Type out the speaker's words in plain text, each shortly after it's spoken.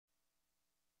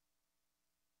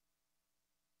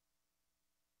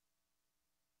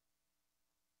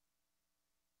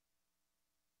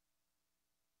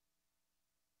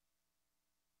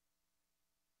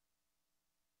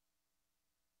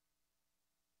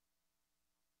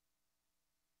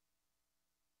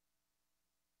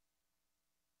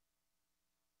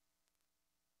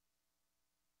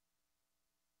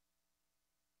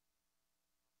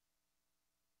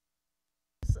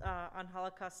on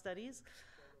Holocaust studies.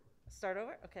 Start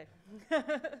over? Okay.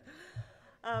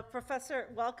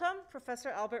 Welcome, Professor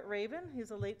Albert Rabin.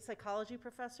 He's a late psychology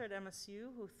professor at MSU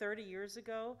who 30 years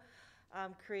ago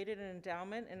created an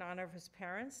endowment in honor of his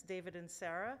parents, David and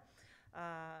Sarah,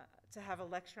 to have a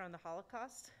lecture on the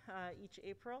Holocaust each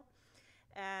April.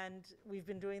 And we've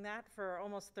been doing that for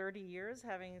almost 30 years,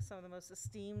 having some of the most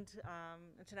esteemed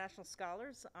international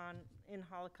scholars in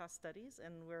Holocaust studies,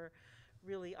 and we're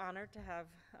really honored to have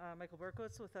Michael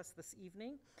Berkowitz with us this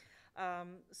evening.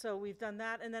 So we've done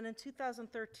that, and then in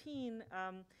 2013,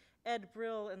 Ed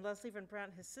Brill and Leslie Van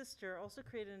Brandt, his sister, also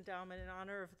created an endowment in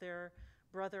honor of their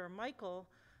brother Michael,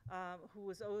 who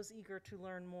was always eager to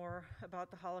learn more about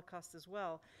the Holocaust as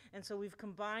well. And so we've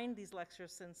combined these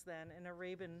lectures since then in a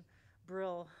Rabin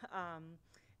Brill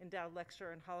endowed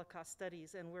lecture in Holocaust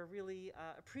studies, and we're really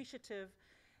appreciative,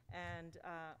 and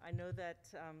I know that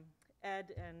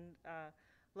Ed and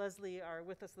Leslie are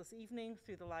with us this evening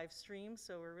through the live stream,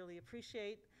 so we really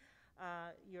appreciate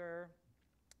your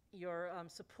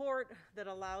support that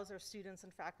allows our students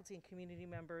and faculty and community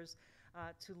members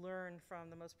to learn from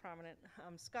the most prominent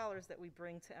scholars that we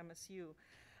bring to MSU.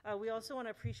 We also want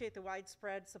to appreciate the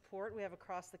widespread support we have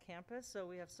across the campus. So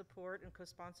we have support and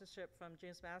co-sponsorship from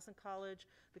James Madison College,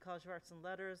 the College of Arts and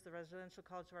Letters, the Residential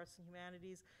College of Arts and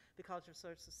Humanities, the College of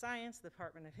Social Science, the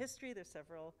Department of History. There's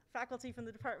several faculty from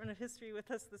the Department of History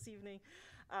with us this evening,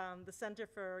 the Center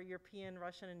for European,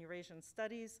 Russian, and Eurasian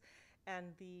Studies, and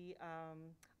the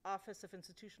Office of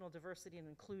Institutional Diversity and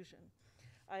Inclusion.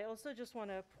 I also just want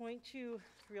to point you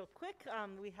real quick.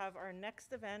 We have our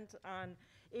next event on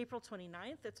April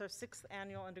 29th. It's our 6th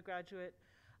annual undergraduate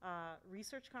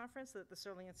research conference that the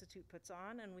Sterling Institute puts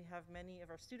on, and we have many of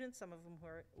our students, some of them who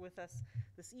are with us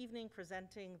this evening,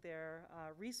 presenting their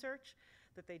research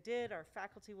that they did. Our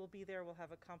faculty will be there. We'll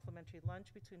have a complimentary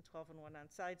lunch between 12 and 1 on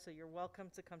site, so you're welcome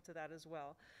to come to that as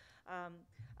well.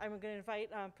 I'm going to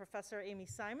invite Professor Amy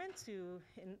Simon to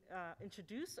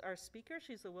introduce our speaker.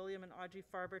 She's the William and Audrey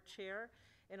Farber Chair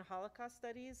in Holocaust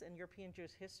Studies and European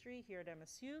Jewish History here at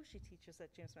MSU. She teaches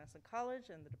at James Madison College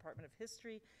and the Department of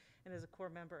History and is a core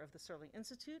member of the Sterling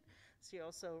Institute. She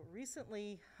also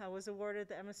recently was awarded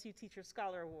the MSU Teacher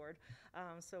Scholar Award,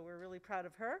 so we're really proud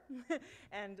of her.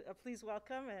 And please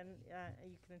welcome, and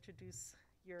you can introduce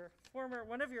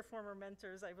one of your former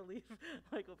mentors, I believe,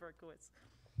 Michael Berkowitz.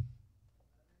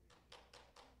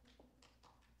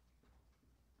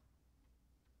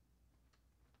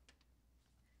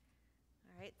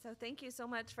 All right, so thank you so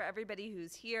much for everybody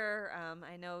who's here.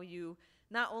 I know you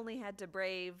not only had to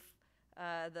brave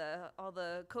all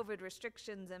the COVID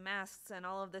restrictions and masks and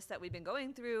all of this that we've been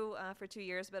going through for 2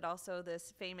 years, but also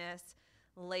this famous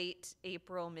late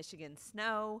April Michigan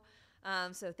snow.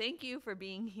 So thank you for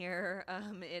being here.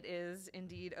 It is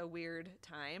indeed a weird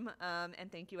time.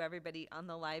 And thank you everybody on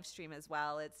the live stream as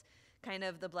well. It's kind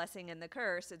of the blessing and the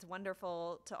curse. It's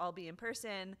wonderful to all be in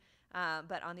person.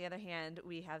 But on the other hand,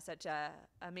 we have such an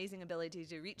amazing ability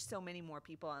to reach so many more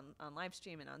people on live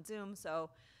stream and on Zoom. So,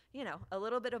 you know, a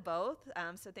little bit of both.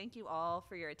 So thank you all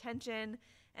for your attention.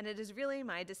 And it is really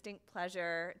my distinct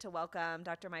pleasure to welcome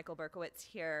Dr. Michael Berkowitz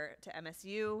here to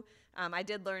MSU. I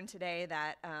did learn today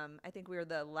that I think we were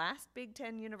the last Big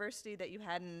Ten university that you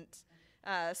hadn't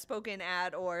spoken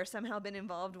at or somehow been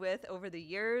involved with over the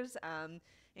years,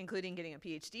 including getting a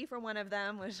PhD from one of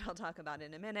them, which I'll talk about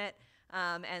in a minute.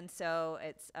 And so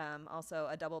it's also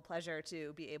a double pleasure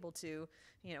to be able to,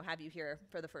 you know, have you here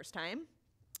for the first time.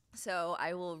 So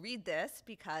I will read this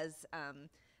because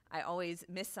I always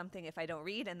miss something if I don't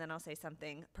read, and then I'll say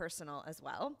something personal as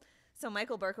well. So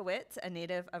Michael Berkowitz, a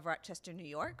native of Rochester, New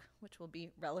York, which will be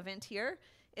relevant here,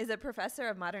 is a professor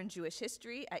of modern Jewish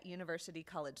history at University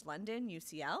College London,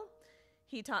 UCL.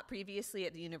 He taught previously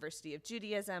at the University of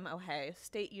Judaism, Ohio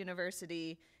State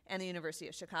University, and the University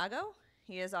of Chicago.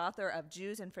 He is author of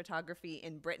Jews and Photography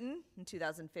in Britain in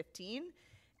 2015,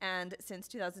 and since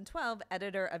 2012,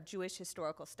 editor of Jewish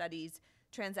Historical Studies,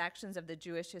 Transactions of the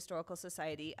Jewish Historical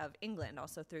Society of England,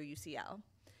 also through UCL.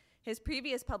 His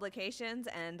previous publications,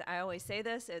 and I always say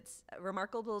this, it's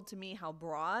remarkable to me how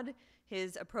broad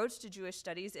his approach to Jewish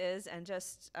studies is, and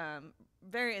just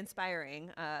very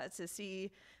inspiring to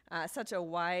see such a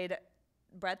wide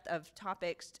breadth of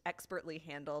topics expertly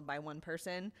handled by one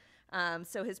person.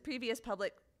 So his previous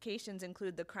publications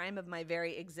include The Crime of My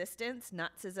Very Existence,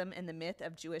 Nazism and the Myth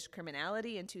of Jewish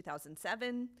Criminality in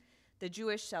 2007, The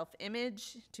Jewish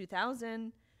Self-Image,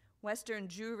 2000, Western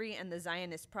Jewry and the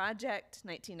Zionist Project,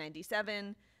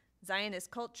 1997, Zionist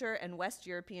Culture and West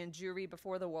European Jewry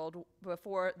before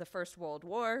the First World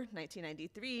War,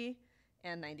 1993,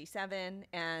 and 97,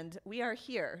 and we are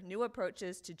here, New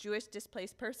Approaches to Jewish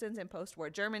Displaced Persons in Post-War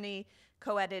Germany,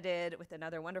 co-edited with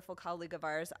another wonderful colleague of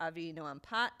ours, Avi Noam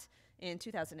Pat, in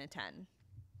 2010.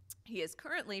 He is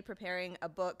currently preparing a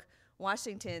book,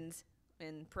 Washington's,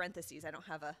 in parentheses, I don't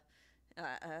have a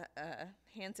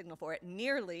hand signal for it,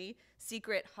 nearly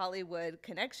secret Hollywood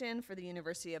connection for the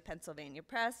University of Pennsylvania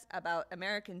Press about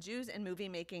American Jews and movie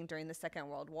making during the Second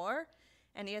World War.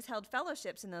 And he has held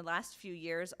fellowships in the last few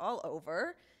years all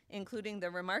over, including the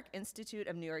Remark Institute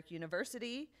of New York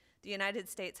University, the United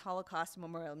States Holocaust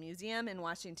Memorial Museum in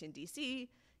Washington, D.C.,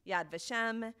 Yad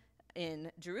Vashem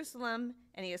in Jerusalem,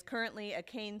 and he is currently a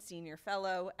Kane Senior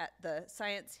Fellow at the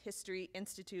Science History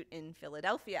Institute in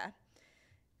Philadelphia.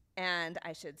 And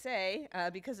I should say,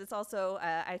 because it's also,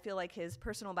 I feel like his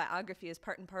personal biography is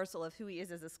part and parcel of who he is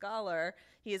as a scholar,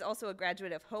 he is also a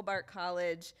graduate of Hobart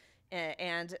College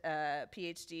and a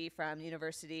PhD from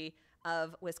University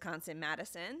of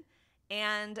Wisconsin-Madison.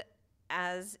 And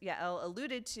as Yael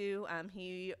alluded to,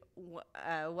 he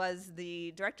was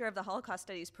the director of the Holocaust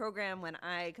Studies program when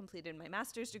I completed my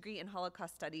master's degree in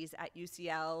Holocaust Studies at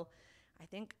UCL. I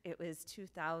think it was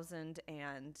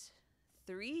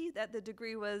 2003 that the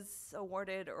degree was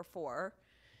awarded, or 4.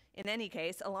 In any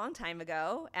case, a long time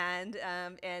ago, and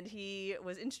he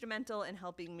was instrumental in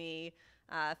helping me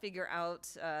figure out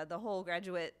the whole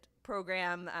graduate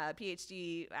program,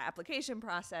 PhD application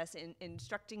process, in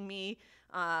instructing me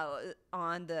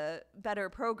on the better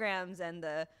programs and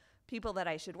the people that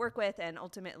I should work with, and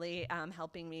ultimately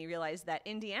helping me realize that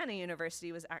Indiana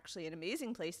University was actually an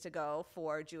amazing place to go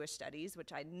for Jewish studies,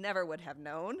 which I never would have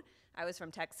known. I was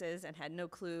from Texas and had no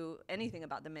clue anything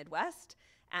about the Midwest.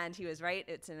 And he was right,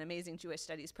 it's an amazing Jewish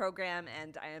studies program,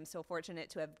 and I am so fortunate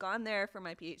to have gone there for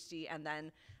my PhD and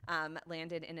then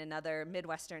landed in another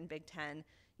Midwestern Big Ten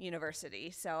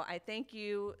university. So I thank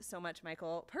you so much,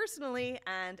 Michael, personally,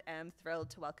 and am thrilled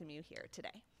to welcome you here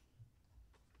today.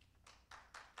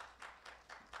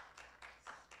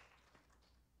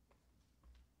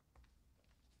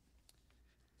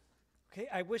 Okay,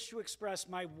 I wish to express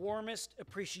my warmest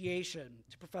appreciation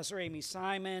to Professor Amy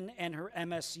Simon and her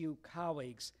MSU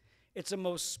colleagues. It's a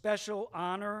most special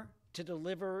honor to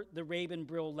deliver the Rabin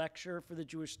Brill Lecture for the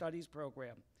Jewish Studies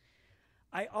program.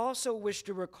 I also wish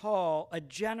to recall a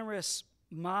generous,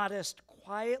 modest,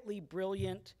 quietly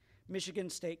brilliant Michigan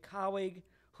State colleague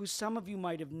who some of you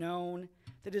might have known,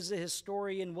 that is the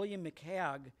historian William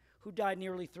McCagg, who died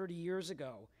nearly 30 years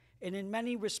ago. And in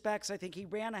many respects, I think he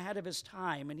ran ahead of his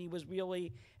time, and he was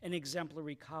really an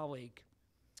exemplary colleague.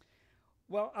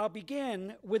 Well, I'll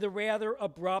begin with a rather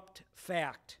abrupt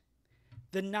fact.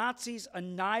 The Nazis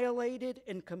annihilated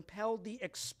and compelled the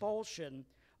expulsion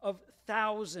of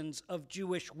thousands of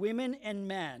Jewish women and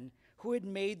men who had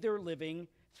made their living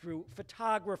through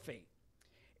photography.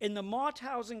 In the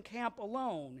Mauthausen camp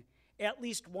alone, at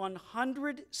least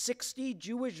 160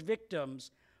 Jewish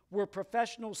victims were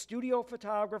professional studio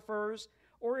photographers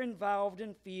or involved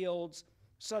in fields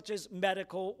such as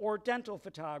medical or dental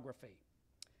photography.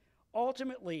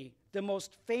 Ultimately, the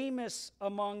most famous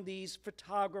among these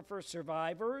photographer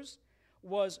survivors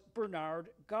was Bernard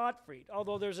Gottfried,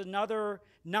 although there's another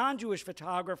non-Jewish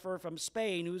photographer from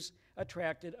Spain who's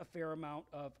attracted a fair amount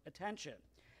of attention.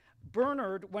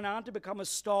 Bernard went on to become a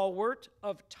stalwart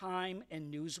of Time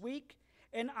and Newsweek,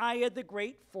 and I had the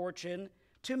great fortune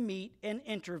to meet and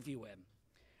interview him.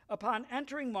 Upon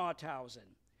entering Mauthausen,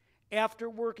 after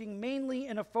working mainly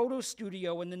in a photo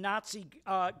studio in the Nazi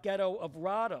ghetto of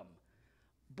Rodham,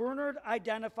 Bernard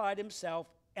identified himself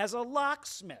as a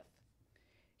locksmith.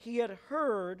 He had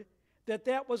heard that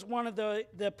that was one of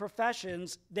the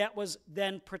professions that was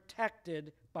then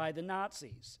protected by the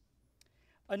Nazis.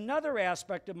 Another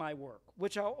aspect of my work,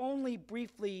 which I'll only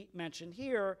briefly mention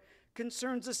here,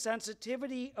 concerns the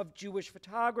sensitivity of Jewish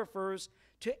photographers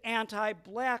to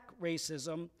anti-black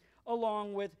racism,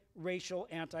 along with racial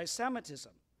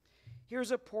anti-Semitism.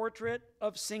 Here's a portrait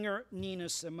of singer Nina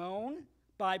Simone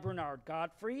by Bernard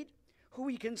Gottfried, who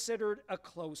he considered a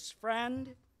close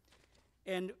friend.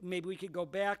 And maybe we could go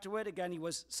back to it. Again,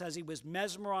 says he was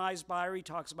mesmerized by her. He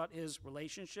talks about his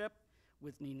relationship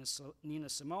with Nina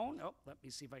Simone. Oh, let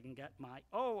me see if I can get I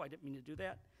didn't mean to do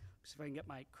that. See if I can get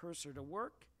my cursor to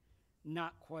work.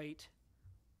 Not quite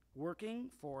working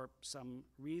for some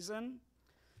reason.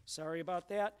 Sorry about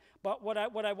that. But what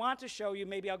I want to show you,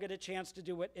 maybe I'll get a chance to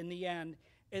do it in the end,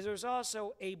 is there's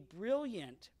also a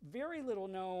brilliant, very little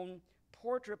known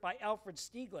portrait by Alfred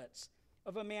Stieglitz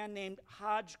of a man named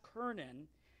Hodge Kernan.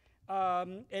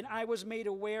 And I was made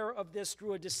aware of this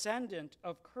through a descendant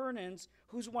of Kernan's,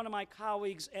 who's one of my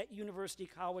colleagues at University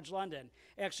College London.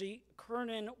 Actually,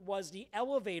 Kernan was the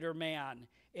elevator man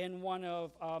in one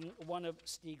of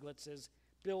Stieglitz's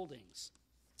buildings.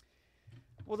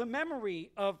 Well, the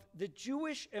memory of the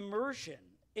Jewish immersion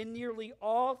in nearly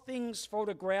all things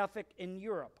photographic in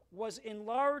Europe was in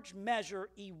large measure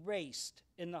erased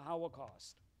in the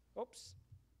Holocaust. Oops.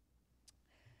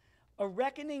 A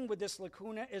reckoning with this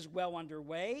lacuna is well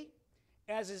underway,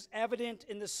 as is evident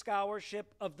in the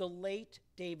scholarship of the late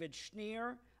David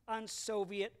Schneer on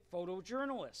Soviet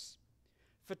photojournalists.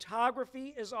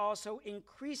 Photography is also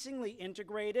increasingly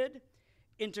integrated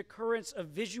into currents of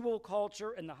visual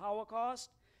culture in the Holocaust,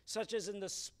 such as in the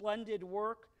splendid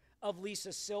work of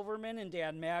Lisa Silverman and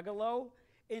Dan Magalow,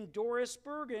 and Doris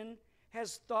Bergen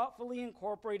has thoughtfully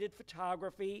incorporated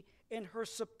photography in her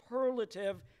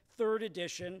superlative third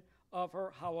edition of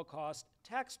her Holocaust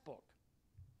textbook.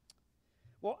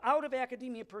 Well, out of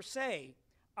academia per se,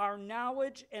 our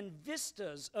knowledge and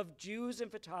vistas of Jews in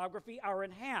photography are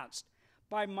enhanced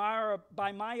by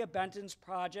Maya Benton's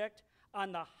project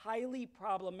on the highly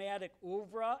problematic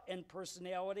oeuvre and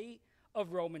personality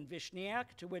of Roman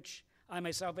Vishniak, to which I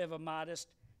myself have a modest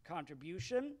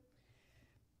contribution,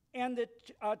 and the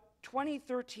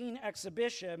 2013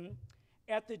 exhibition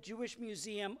at the Jewish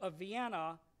Museum of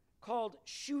Vienna called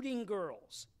Shooting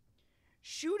Girls.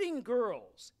 Shooting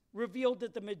Girls revealed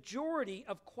that the majority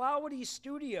of quality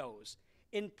studios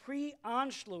in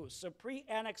pre-Anschluss, or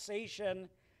pre-annexation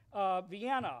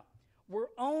Vienna, were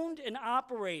owned and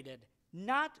operated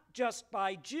not just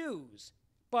by Jews,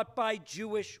 but by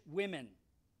Jewish women.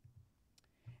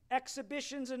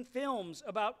 Exhibitions and films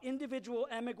about individual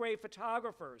emigre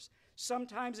photographers,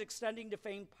 sometimes extending to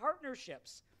famed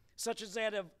partnerships, such as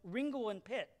that of Ringel and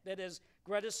Pitt, that is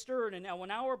Greta Stern and Ellen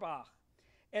Auerbach,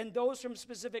 and those from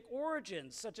specific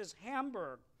origins, such as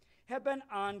Hamburg, have been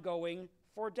ongoing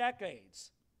for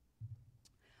decades.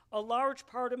 A large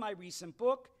part of my recent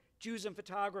book, Jews in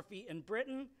Photography in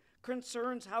Britain,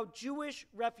 concerns how Jewish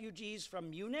refugees from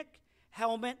Munich,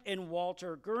 Helmut and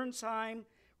Walter Gernsheim,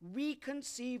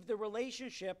 reconceive the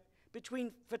relationship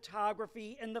between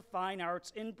photography and the fine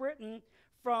arts in Britain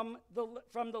from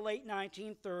the late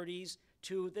 1930s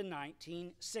to the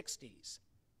 1960s.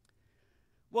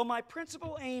 Well, my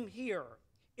principal aim here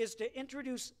is to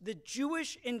introduce the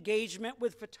Jewish engagement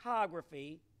with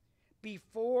photography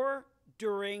before,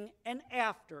 during, and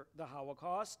after the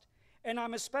Holocaust, and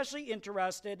I'm especially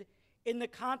interested in the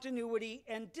continuity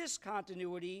and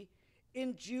discontinuity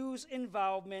in Jews'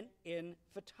 involvement in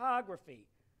photography.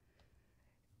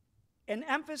 An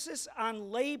emphasis on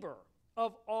labor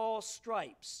of all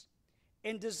stripes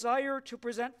and desire to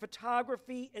present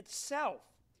photography itself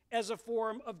as a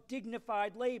form of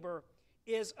dignified labor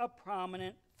is a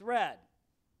prominent thread.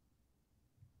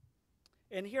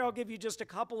 And here I'll give you just a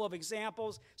couple of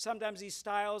examples. Sometimes these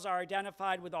styles are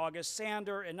identified with August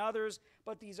Sander and others,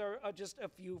 but these are just a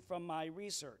few from my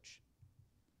research.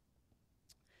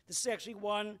 This is actually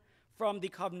one from the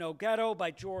Kovno Ghetto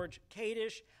by George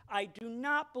Kadish. I do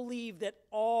not believe that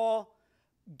all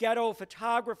ghetto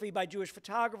photography by Jewish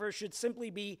photographers should simply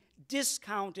be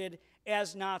discounted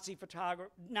as Nazi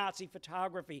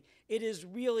photography. It is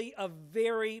really a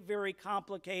very, very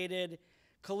complicated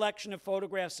collection of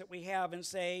photographs that we have, and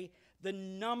say the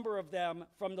number of them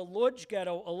from the Lodz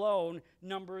ghetto alone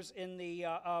numbers in the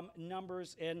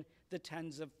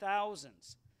tens of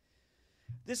thousands.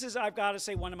 This is, I've got to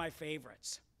say, one of my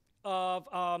favorites of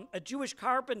a Jewish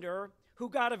carpenter who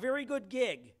got a very good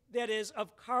gig, that is,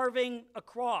 of carving a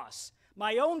cross.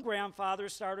 My own grandfather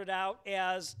started out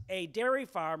as a dairy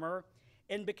farmer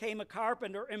and became a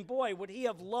carpenter, and boy, would he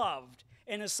have loved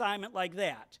an assignment like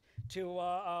that to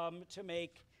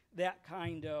make that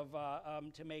kind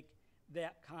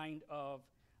of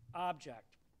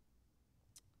object.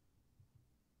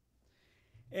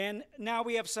 And now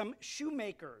we have some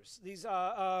shoemakers. These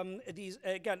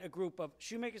again, a group of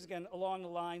shoemakers, again, along the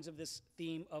lines of this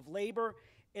theme of labor.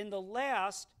 And the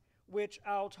last, which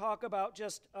I'll talk about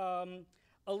just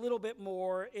a little bit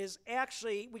more, is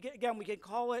actually, we can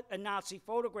call it a Nazi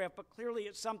photograph, but clearly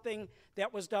it's something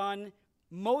that was done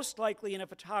most likely in a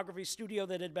photography studio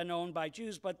that had been owned by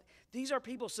Jews, but these are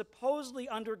people supposedly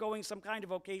undergoing some kind of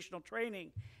vocational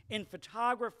training in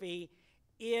photography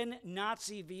in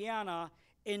Nazi Vienna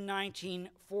in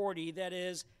 1940. That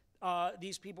is,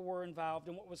 these people were involved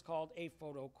in what was called a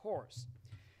photo course.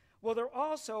 Well, there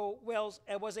also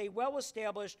was a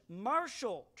well-established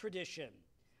martial tradition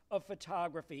of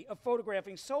photography, of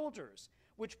photographing soldiers,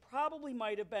 which probably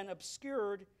might have been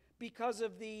obscured because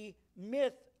of the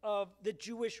myth of the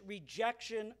Jewish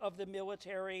rejection of the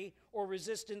military or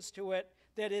resistance to it,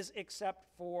 that is, except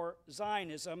for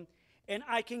Zionism. And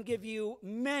I can give you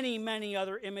many, many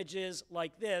other images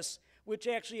like this, which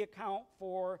actually account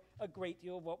for a great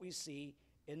deal of what we see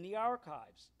in the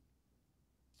archives.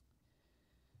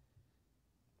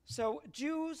 So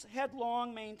Jews had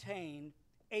long maintained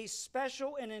a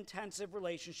special and intensive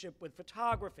relationship with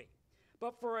photography,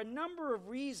 but for a number of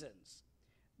reasons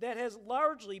that has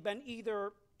largely been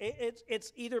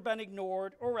it's either been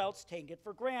ignored or else taken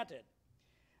for granted.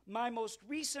 My most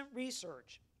recent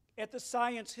research at the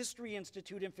Science History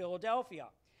Institute in Philadelphia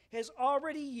has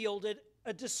already yielded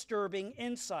a disturbing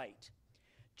insight.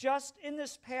 Just in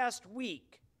this past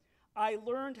week, I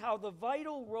learned how the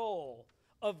vital role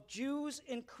of Jews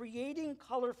in creating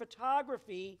color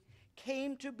photography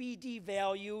came to be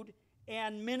devalued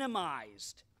and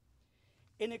minimized.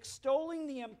 In extolling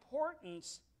the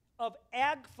importance of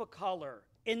Agfacolor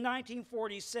in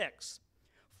 1946,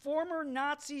 former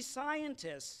Nazi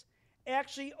scientists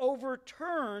actually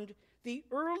overturned the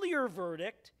earlier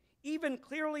verdict, even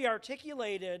clearly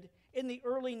articulated in the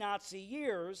early Nazi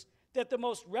years, that the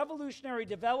most revolutionary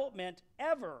development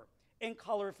ever in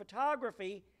color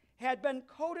photography had been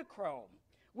Kodachrome,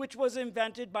 which was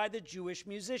invented by the Jewish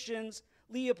musicians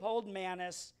Leopold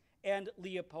Mannis and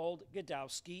Leopold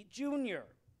Godowsky Jr.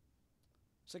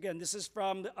 So again, this is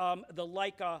from the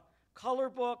Leica color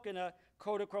book and a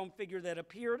Kodachrome figure that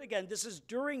appeared. Again, this is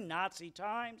during Nazi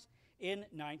times in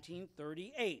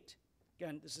 1938.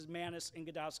 Again, this is Mannis and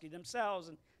Godowsky themselves,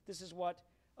 and this is what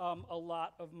a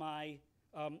lot of my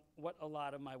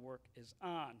work is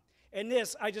on. And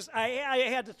this, I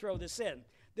had to throw this in.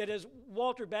 That is,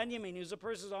 Walter Benjamin, who's a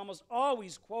person who's almost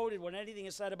always quoted when anything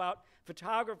is said about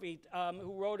photography,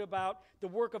 who wrote about the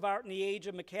work of art in the age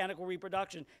of mechanical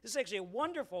reproduction. This is actually a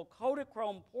wonderful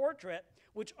Kodachrome portrait,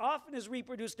 which often is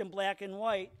reproduced in black and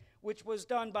white, which was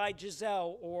done by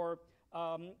Giselle or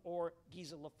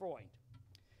Gisela Freund.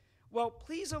 Well,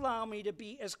 please allow me to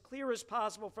be as clear as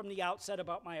possible from the outset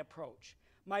about my approach.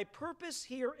 My purpose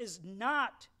here is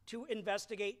not to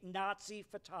investigate Nazi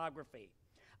photography.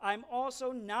 I'm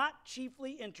also not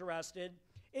chiefly interested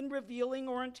in revealing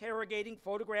or interrogating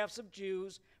photographs of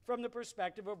Jews from the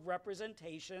perspective of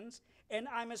representations, and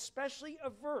I'm especially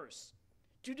averse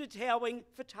to detailing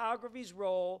photography's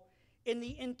role in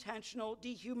the intentional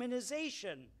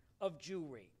dehumanization of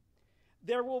Jewry.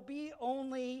 There will be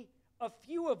only a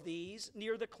few of these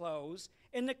near the close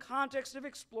in the context of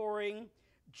exploring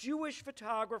Jewish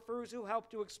photographers who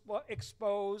helped to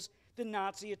expose the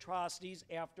Nazi atrocities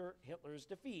after Hitler's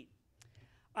defeat.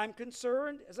 I'm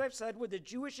concerned, as I've said, with the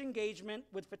Jewish engagement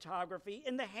with photography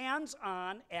in the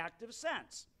hands-on, active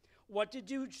sense. What did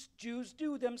Jews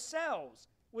do themselves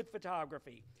with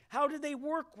photography? How did they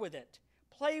work with it,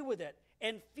 play with it,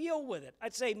 and feel with it?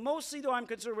 I'd say mostly, though, I'm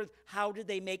concerned with how did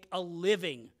they make a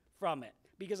living from it,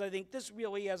 because I think this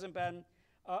really hasn't been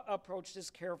approached as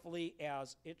carefully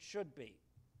as it should be.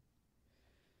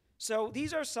 So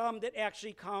these are some that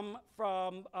actually come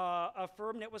from a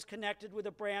firm that was connected with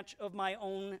a branch of my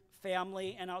own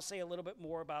family, and I'll say a little bit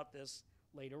more about this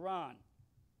later on.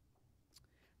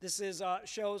 This is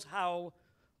shows how,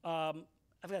 how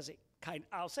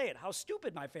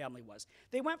stupid my family was.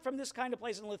 They went from this kind of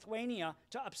place in Lithuania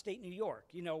to upstate New York,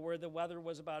 you know, where the weather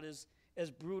was about as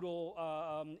brutal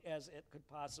as it could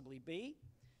possibly be.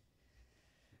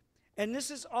 And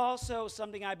this is also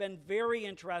something I've been very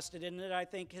interested in that I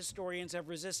think historians have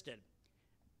resisted.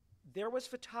 There was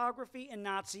photography in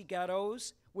Nazi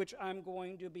ghettos, which I'm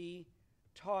going to be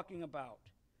talking about.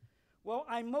 Well,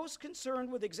 I'm most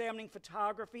concerned with examining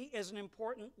photography as an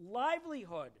important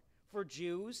livelihood for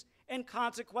Jews and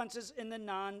consequences in the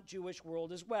non-Jewish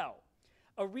world as well.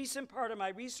 A recent part of my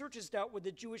research has dealt with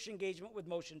the Jewish engagement with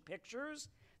motion pictures,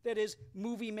 that is,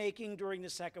 movie making during the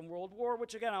Second World War,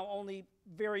 which again I'll only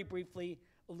very briefly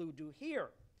allude to here.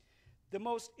 The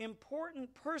most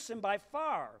important person by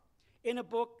far in a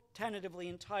book tentatively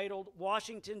entitled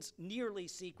Washington's Nearly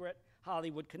Secret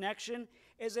Hollywood Connection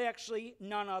is actually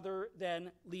none other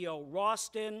than Leo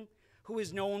Rostin, who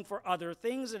is known for other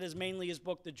things. It is mainly his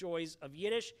book, The Joys of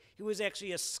Yiddish. He was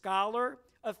actually a scholar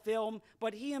of film,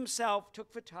 but he himself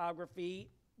took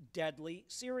photography deadly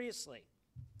seriously.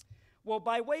 Well,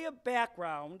 by way of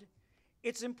background,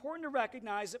 it's important to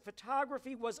recognize that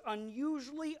photography was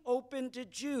unusually open to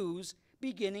Jews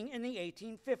beginning in the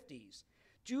 1850s.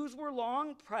 Jews were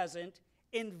long present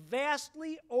and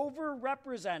vastly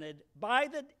overrepresented by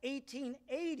the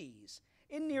 1880s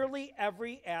in nearly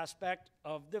every aspect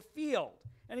of the field.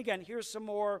 And again, here's some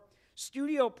more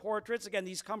studio portraits. Again,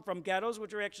 these come from ghettos,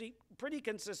 which are actually pretty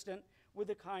consistent with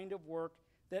the kind of work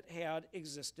that had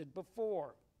existed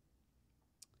before.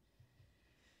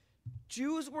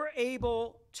 Jews were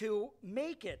able to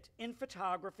make it in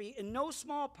photography in no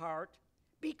small part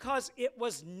because it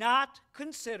was not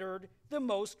considered the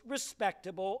most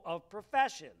respectable of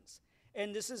professions.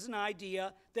 And this is an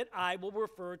idea that I will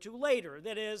refer to later.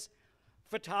 That is,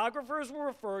 photographers were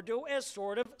referred to as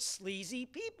sort of sleazy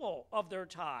people of their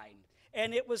time.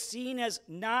 And it was seen as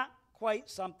not quite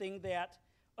something that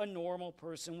a normal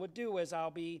person would do, as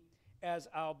I'll be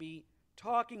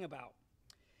talking about.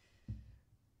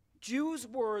 Jews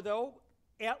were, though,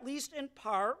 at least in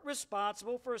part,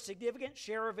 responsible for a significant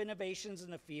share of innovations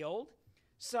in the field,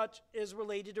 such as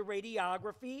related to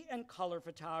radiography and color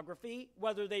photography,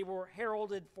 whether they were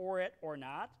heralded for it or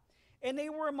not, and they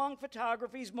were among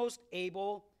photography's most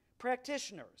able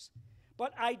practitioners.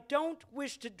 But I don't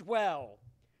wish to dwell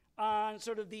on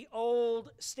sort of the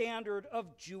old standard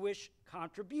of Jewish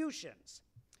contributions.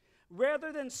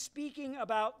 Rather than speaking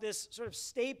about this sort of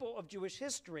staple of Jewish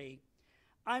history,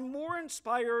 I'm more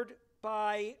inspired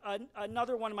by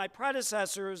another one of my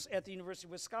predecessors at the University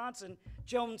of Wisconsin,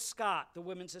 Joan Scott, the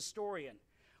women's historian.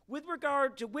 With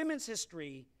regard to women's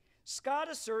history, Scott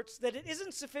asserts that it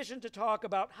isn't sufficient to talk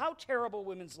about how terrible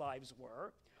women's lives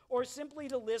were, or simply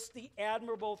to list the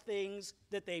admirable things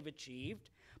that they've achieved,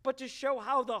 but to show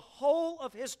how the whole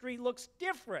of history looks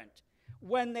different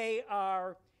when they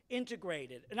are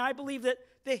integrated. And I believe that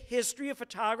the history of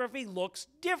photography looks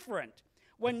different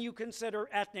when you consider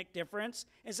ethnic difference.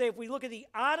 And say, if we look at the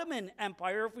Ottoman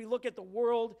Empire, if we look at the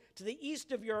world to the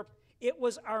east of Europe, it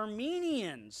was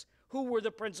Armenians who were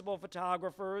the principal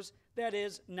photographers, that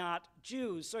is, not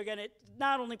Jews. So again, it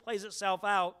not only plays itself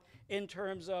out in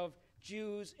terms of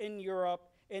Jews in Europe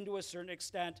and to a certain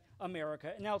extent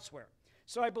America and elsewhere.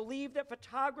 So I believe that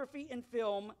photography and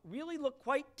film really look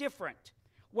quite different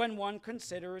when one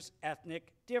considers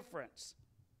ethnic difference.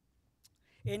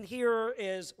 And here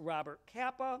is Robert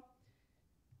Capa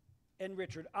and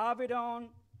Richard Avedon.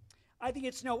 I think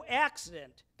it's no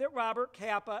accident that Robert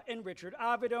Capa and Richard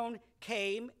Avedon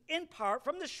came in part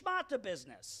from the schmata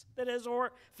business, that is,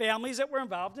 or families that were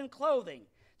involved in clothing.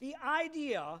 The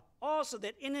idea also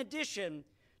that in addition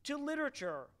to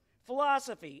literature,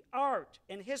 philosophy, art,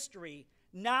 and history,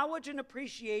 knowledge and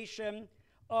appreciation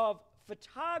of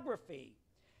photography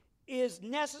is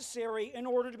necessary in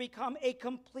order to become a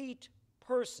complete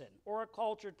person or a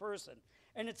cultured person.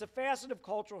 And it's a facet of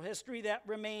cultural history that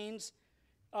remains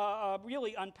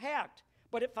really unpacked,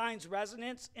 but it finds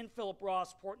resonance in Philip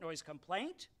Roth's Portnoy's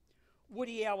Complaint,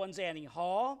 Woody Allen's Annie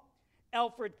Hall,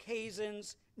 Alfred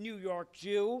Kazin's New York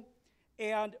Jew,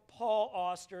 and Paul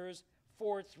Auster's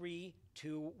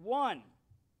 4321.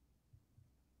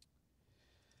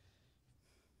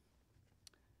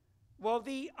 Well,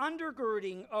 the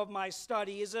undergirding of my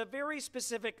study is a very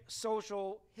specific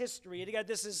social history. And again,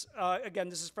 this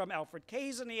is from Alfred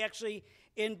Kazin. He actually,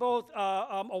 in both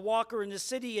A Walker in the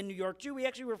City and New York Jew, he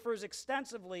actually refers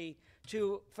extensively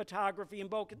to photography in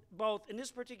both in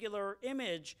this particular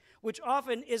image, which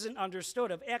often isn't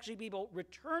understood, of actually people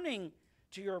returning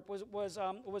to Europe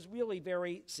was really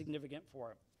very significant for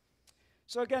him.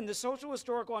 So again, the social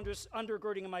historical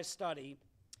undergirding of my study,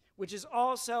 which is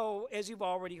also, as you've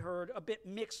already heard, a bit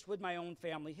mixed with my own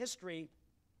family history,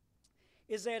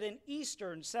 is that in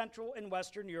Eastern, Central, and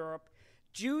Western Europe,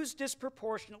 Jews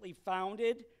disproportionately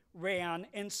founded, ran,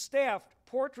 and staffed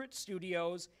portrait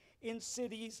studios in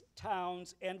cities,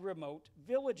 towns, and remote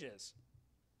villages.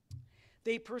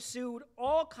 They pursued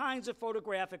all kinds of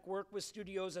photographic work with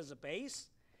studios as a base,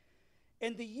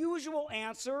 and the usual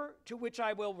answer, to which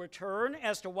I will return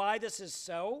as to why this is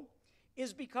so,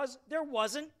 is because there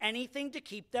wasn't anything to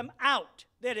keep them out.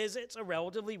 That is, it's a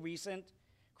relatively recent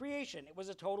creation. It was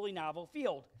a totally novel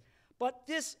field. But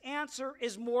this answer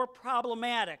is more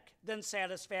problematic than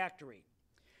satisfactory.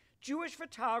 Jewish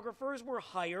photographers were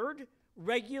hired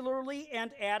regularly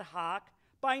and ad hoc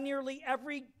by nearly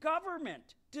every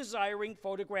government desiring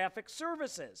photographic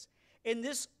services, and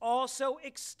this also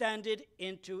extended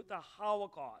into the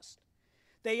Holocaust.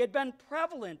 They had been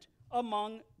prevalent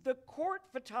among the court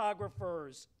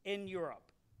photographers in Europe.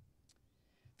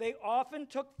 They often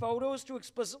took photos to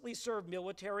explicitly serve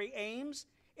military aims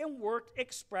and worked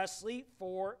expressly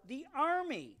for the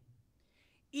army.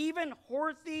 Even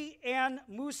Horthy and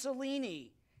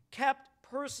Mussolini kept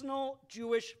personal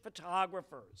Jewish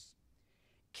photographers.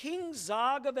 King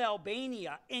Zog of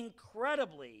Albania,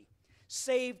 incredibly,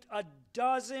 saved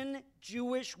 12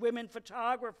 Jewish women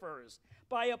photographers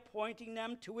by appointing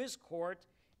them to his court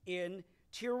in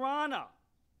Tirana.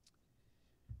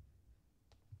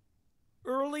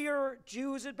 Earlier,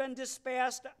 Jews had been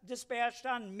dispatched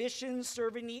on missions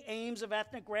serving the aims of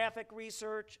ethnographic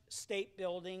research, state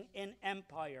building, and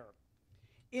empire.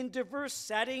 In diverse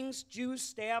settings, Jews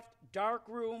staffed dark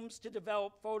rooms to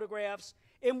develop photographs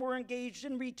and were engaged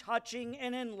in retouching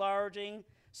and enlarging,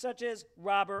 such as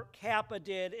Robert Capa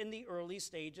did in the early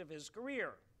stage of his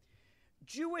career.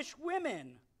 Jewish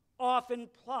women often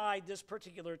plied this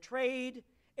particular trade,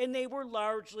 and they were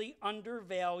largely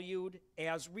undervalued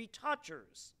as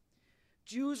retouchers.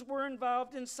 Jews were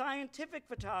involved in scientific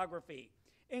photography,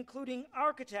 including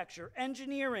architecture,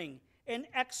 engineering, and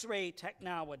X-ray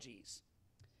technologies.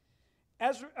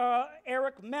 As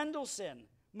Eric Mendelsohn,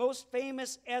 most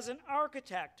famous as an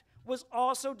architect, was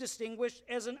also distinguished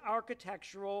as an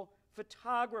architectural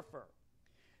photographer.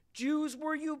 Jews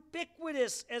were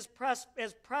ubiquitous as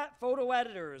photo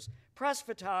editors, press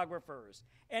photographers,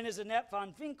 and as Annette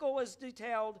von Winkel has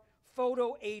detailed,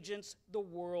 photo agents the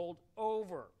world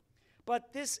over.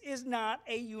 But this is not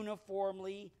a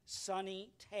uniformly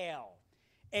sunny tale.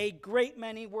 A great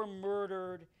many were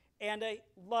murdered, and a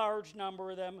large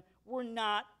number of them were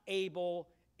not able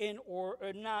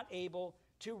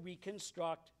to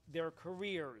reconstruct their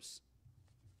careers.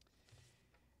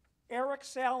 Eric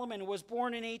Salomon was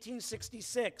born in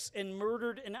 1866 and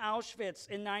murdered in Auschwitz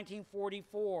in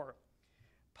 1944.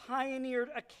 Pioneered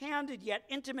a candid yet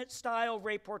intimate style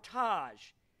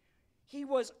reportage. He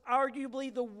was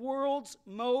arguably the world's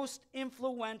most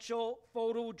influential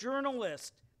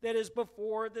photojournalist, that is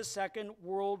before the Second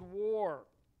World War.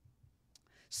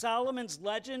 Salomon's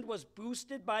legend was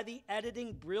boosted by the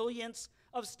editing brilliance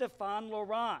of Stéphane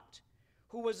Laurent,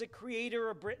 who was a creator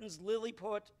of Britain's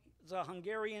Lilliput, a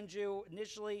Hungarian Jew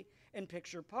initially in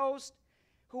Picture Post,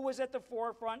 who was at the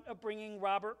forefront of bringing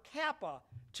Robert Capa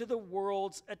to the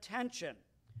world's attention.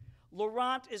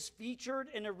 Laurent is featured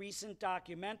in a recent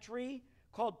documentary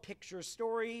called Picture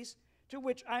Stories, to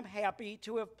which I'm happy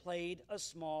to have played a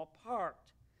small part.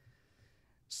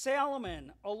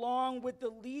 Salomon, along with the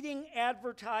leading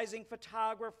advertising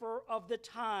photographer of the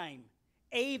time,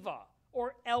 Ava,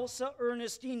 or Elsa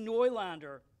Ernestine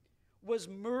Neulander, was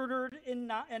murdered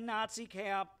in a Nazi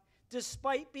camp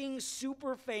despite being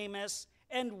super famous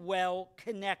and well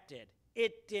connected.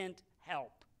 It didn't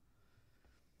help.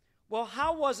 Well,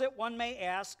 how was it, one may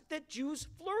ask, that Jews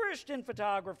flourished in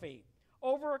photography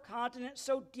over a continent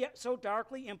so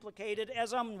darkly implicated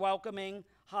as unwelcoming,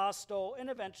 hostile, and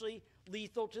eventually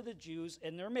lethal to the Jews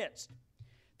in their midst?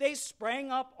 They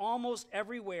sprang up almost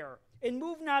everywhere and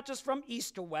moved not just from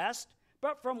east to west,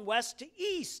 but from west to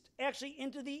east, actually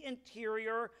into the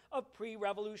interior of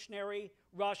pre-revolutionary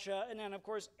Russia, and then, of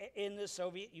course, in the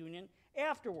Soviet Union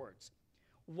afterwards.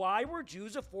 Why were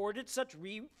Jews afforded such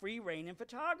free reign in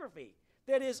photography?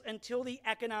 That is, until the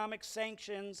economic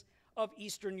sanctions of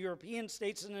Eastern European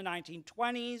states in the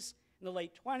 1920s, in the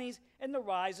late 20s, and the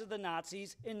rise of the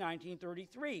Nazis in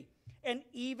 1933, and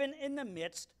even in the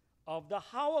midst of the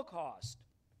Holocaust.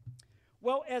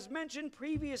 Well, as mentioned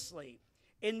previously,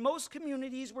 in most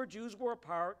communities where Jews were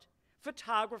apart,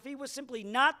 photography was simply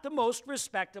not the most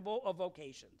respectable of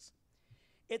vocations.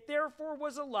 It therefore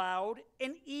was allowed,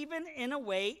 and even in a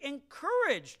way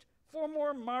encouraged, for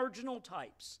more marginal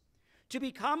types. To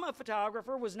become a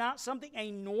photographer was not something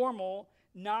a normal,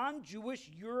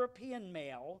 non-Jewish European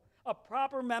male, a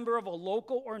proper member of a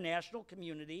local or national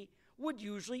community, would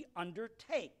usually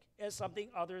undertake as something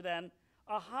other than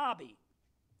a hobby.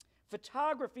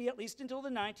 Photography, at least until the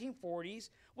 1940s,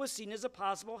 was seen as a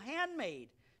possible handmaid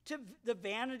to the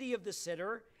vanity of the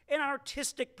sitter and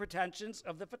artistic pretensions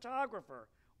of the photographer.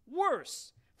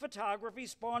 Worse, photography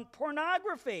spawned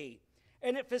pornography,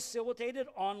 and it facilitated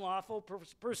unlawful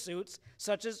pursuits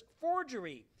such as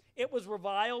forgery. It was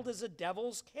reviled as a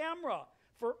devil's camera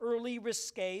for early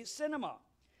risque cinema.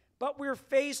 But we're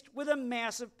faced with a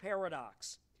massive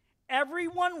paradox.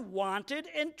 Everyone wanted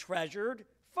and treasured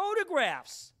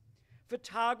photographs.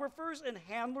 Photographers and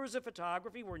handlers of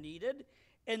photography were needed,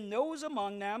 and those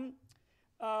among them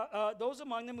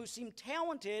who seemed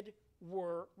talented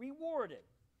were rewarded.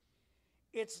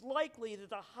 It's likely that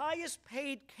the highest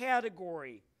paid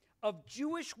category of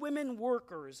Jewish women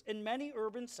workers in many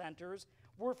urban centers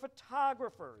were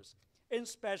photographers,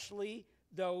 especially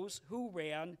those who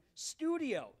ran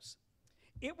studios.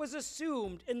 It was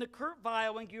assumed in the Kurt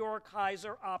Weill and Georg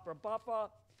Kaiser opera Buffa,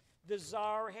 the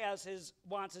Tsar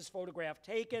wants his photograph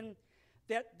taken,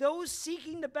 that those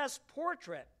seeking the best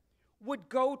portrait would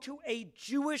go to a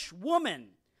Jewish woman,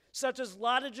 such as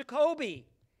Lotte Jacobi,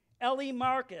 Ellie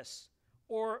Marcus,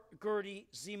 or Gertie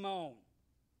Zimone.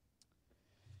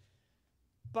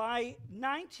 By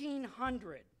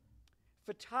 1900,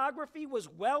 photography was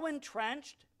well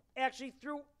entrenched, actually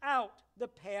throughout the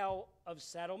Pale of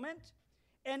Settlement,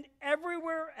 and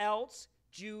everywhere else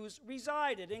Jews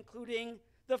resided, including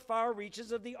the far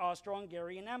reaches of the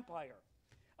Austro-Hungarian Empire.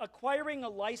 Acquiring a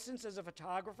license as a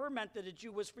photographer meant that a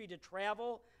Jew was free to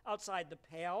travel outside the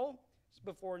Pale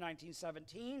before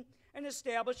 1917 and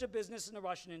establish a business in the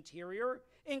Russian interior,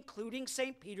 including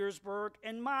St. Petersburg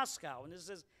and Moscow. And this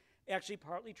is actually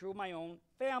partly true of my own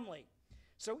family.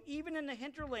 So even in the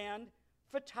hinterland,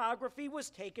 photography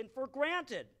was taken for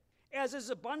granted, as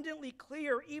is abundantly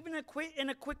clear even in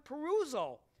a quick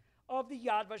perusal of the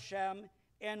Yad Vashem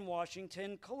and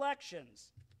Washington collections.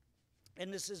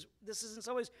 And this is in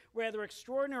some ways rather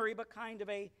extraordinary, but kind of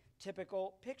a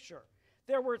typical picture.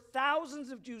 There were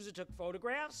thousands of Jews who took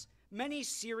photographs, many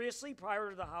seriously prior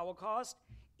to the Holocaust,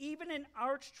 even in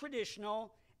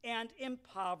arch-traditional and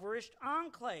impoverished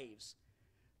enclaves.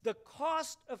 The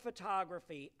cost of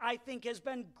photography, I think, has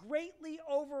been greatly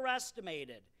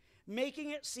overestimated, making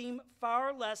it seem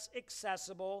far less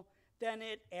accessible than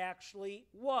it actually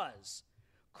was.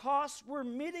 Costs were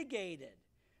mitigated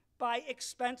by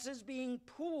expenses being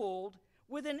pooled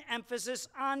with an emphasis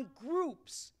on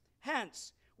groups.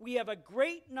 Hence, we have a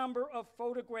great number of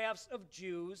photographs of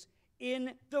Jews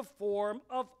in the form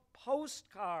of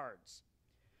postcards.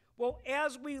 Well,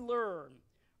 as we learn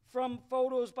from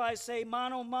photos by, say,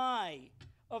 Mano Mai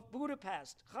of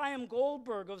Budapest, Chaim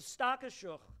Goldberg of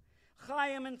Stakashuk,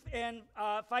 Chaim and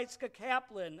Feitzke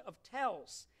Kaplan of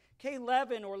Tels, Kay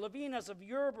Levin or Levinas of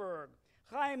Yerburg,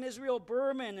 Chaim Israel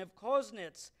Berman of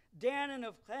Koznitz, Danon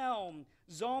of Chelm,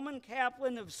 Zalman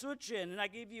Kaplan of Suchin, and I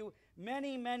give you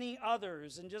many, many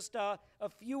others, and just a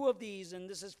few of these, and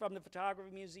this is from the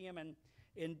Photography Museum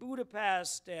in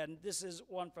Budapest, and this is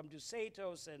one from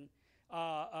Dusetos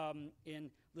in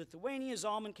Lithuania,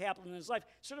 Zalman Kaplan in his life.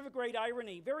 Sort of a great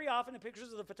irony. Very often the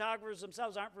pictures of the photographers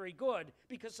themselves aren't very good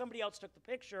because somebody else took the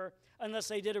picture unless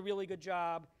they did a really good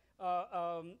job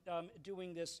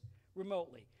doing this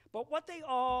remotely. But what they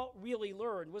all really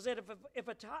learned was that if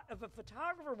a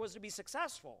photographer was to be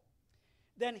successful,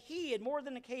 then he, and more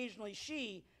than occasionally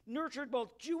she, nurtured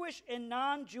both Jewish and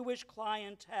non-Jewish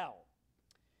clientele.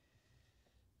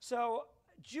 So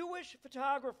Jewish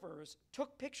photographers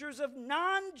took pictures of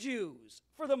non-Jews,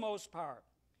 for the most part,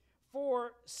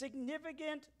 for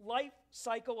significant life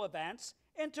cycle events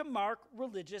and to mark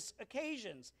religious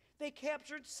occasions. They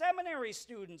captured seminary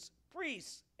students,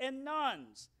 priests, and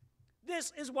nuns.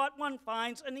 This is what one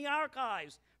finds in the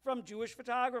archives from Jewish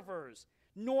photographers.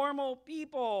 Normal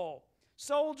people,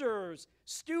 soldiers,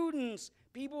 students,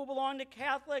 people who belong to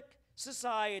Catholic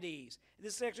societies.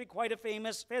 This is actually quite a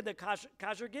famous, the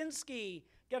Kazherginsky,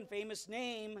 again, famous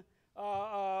name,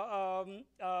 a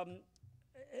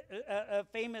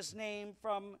famous name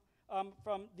from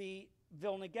the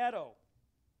Vilna Ghetto.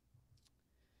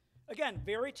 Again,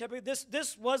 very typical.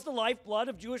 This was the lifeblood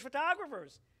of Jewish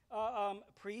photographers.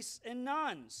 Priests and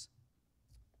nuns.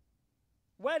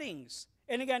 Weddings.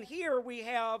 And again, here we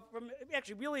have, from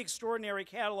actually really extraordinary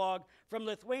catalog from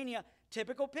Lithuania,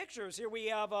 typical pictures. Here we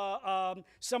have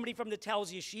somebody from the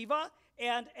Tels Yeshiva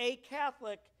and a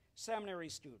Catholic seminary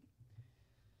student.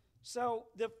 So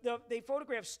they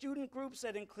photographed student groups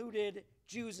that included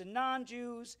Jews and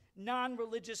non-Jews,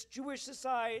 non-religious Jewish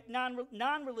societies,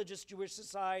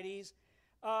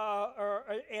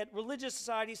 and religious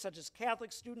societies such as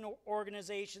Catholic student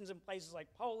organizations in places like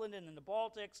Poland and in the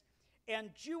Baltics, and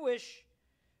Jewish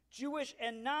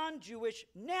and non-Jewish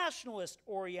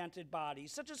nationalist-oriented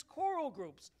bodies such as choral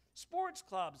groups, sports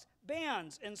clubs,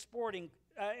 bands, and sporting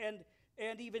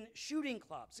and even shooting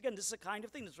clubs. Again, this is the kind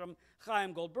of thing that's from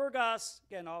Chaim Goldbergas,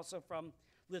 again, also from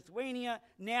Lithuania.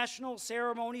 National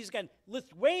ceremonies, again,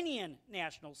 Lithuanian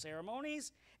national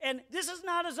ceremonies. And this is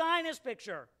not a Zionist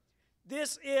picture.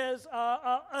 This is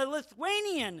a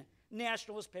Lithuanian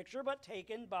nationalist picture, but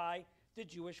taken by the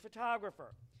Jewish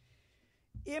photographer.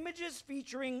 Images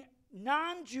featuring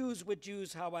non-Jews with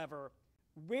Jews, however,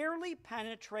 rarely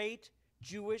penetrate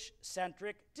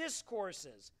Jewish-centric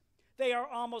discourses. They are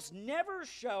almost never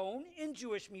shown in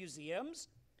Jewish museums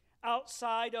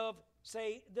outside of,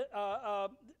 say,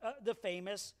 the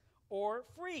famous or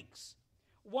freaks.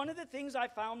 One of the things I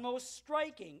found most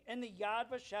striking in the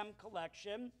Yad Vashem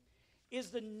collection is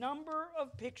the number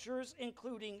of pictures,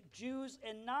 including Jews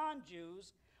and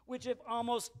non-Jews, which have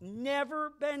almost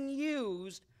never been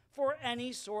used for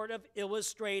any sort of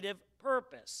illustrative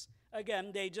purpose.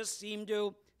 Again, they just seem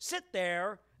to sit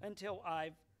there until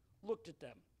I've looked at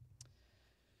them.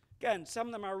 Again, some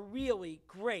of them are really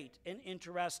great and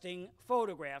interesting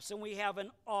photographs, and we have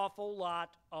an awful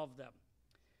lot of them.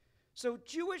 So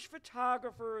Jewish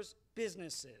photographers'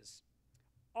 businesses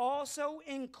also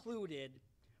included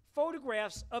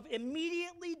photographs of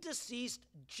immediately deceased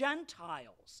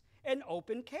Gentiles and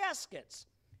open caskets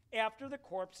after the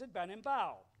corpse had been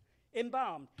embalmed.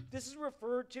 embalmed. This is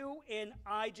referred to in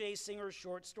I.J. Singer's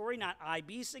short story, not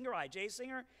I.B. Singer, I.J.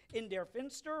 Singer, In der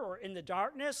Finster, or In the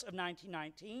Darkness of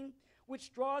 1919,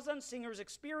 which draws on Singer's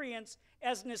experience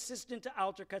as an assistant to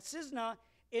Alter Kaczyzna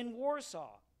in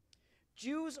Warsaw.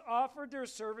 Jews offered their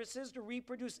services to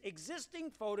reproduce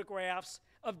existing photographs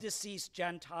of deceased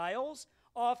Gentiles,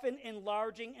 often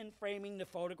enlarging and framing the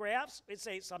photographs. It's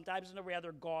sometimes in a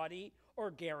rather gaudy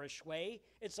or garish way.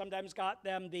 It sometimes got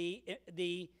them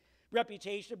the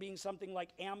reputation of being something like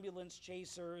ambulance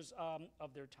chasers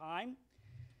of their time.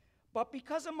 But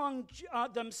because among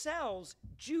themselves,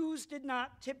 Jews did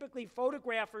not typically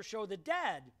photograph or show the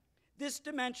dead, this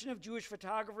dimension of Jewish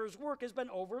photographers' work has been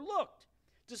overlooked,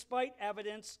 despite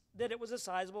evidence that it was a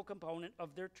sizable component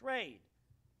of their trade.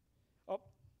 Oh,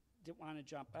 didn't want to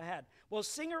jump ahead. Well,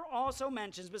 Singer also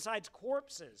mentions, besides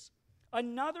corpses,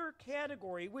 another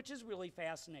category which is really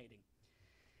fascinating.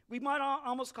 We might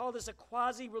almost call this a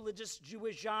quasi-religious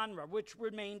Jewish genre, which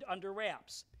remained under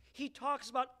wraps. He talks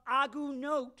about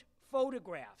agunot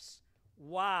photographs.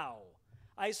 Wow.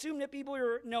 I assume that people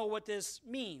here know what this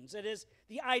means. It is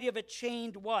the idea of a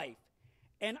chained wife.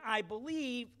 And I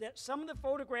believe that some of the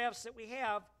photographs that we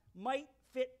have might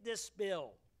fit this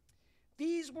bill.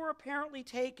 These were apparently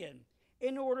taken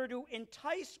in order to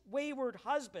entice wayward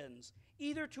husbands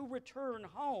either to return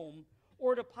home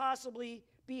or to possibly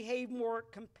behave more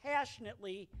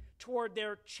compassionately toward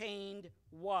their chained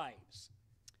wives.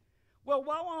 Well,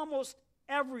 while almost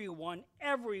everyone,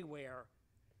 everywhere,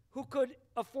 who could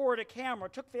afford a camera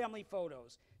took family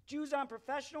photos, Jews on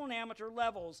professional and amateur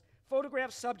levels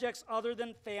photographed subjects other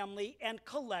than family and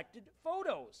collected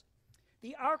photos.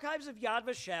 The archives of Yad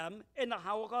Vashem and the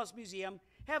Holocaust Museum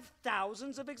have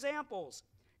thousands of examples.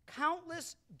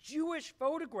 Countless Jewish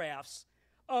photographs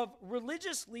of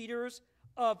religious leaders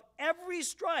of every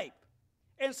stripe,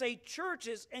 and say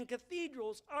churches and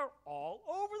cathedrals are all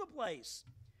over the place.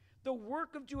 The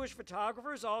work of Jewish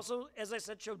photographers also, as I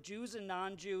said, show Jews and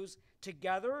non-Jews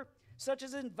together, such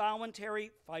as in voluntary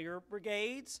fire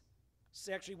brigades. It's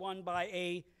actually one by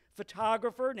a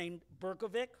photographer named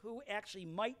Berkowitz, who actually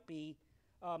might be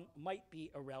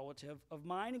a relative of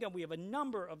mine. Again, we have a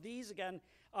number of these. Again,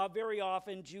 very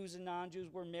often Jews and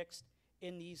non-Jews were mixed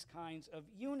in these kinds of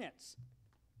units.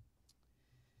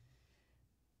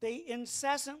 They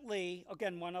incessantly,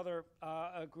 again, one other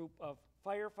a group of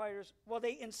firefighters, well,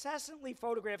 they incessantly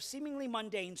photograph seemingly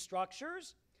mundane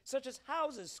structures, such as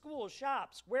houses, schools,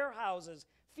 shops, warehouses,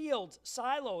 fields,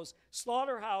 silos,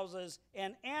 slaughterhouses,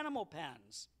 and animal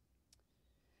pens.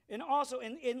 And also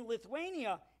in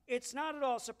Lithuania, it's not at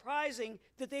all surprising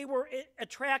that they were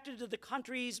attracted to the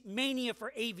country's mania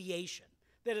for aviation.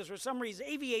 That is, for some reason,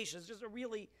 aviation is just a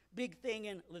really big thing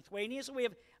in Lithuania. So we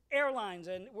have airlines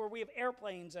and where we have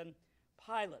airplanes and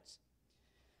pilots.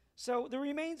 So the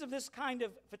remains of this kind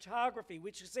of photography,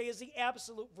 which you say is the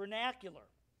absolute vernacular,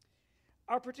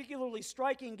 are particularly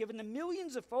striking given the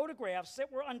millions of photographs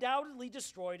that were undoubtedly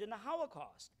destroyed in the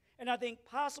Holocaust. And I think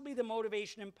possibly the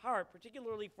motivation in part,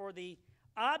 particularly for the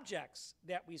objects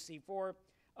that we see, for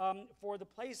the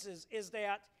places, is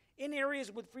that in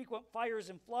areas with frequent fires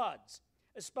and floods,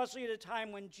 especially at a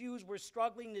time when Jews were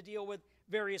struggling to deal with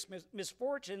various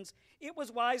misfortunes, it was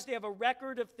wise to have a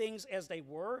record of things as they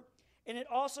were. And it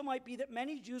also might be that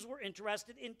many Jews were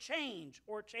interested in change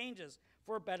or changes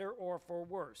for better or for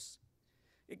worse.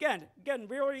 Again,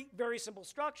 very, very simple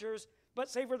structures, but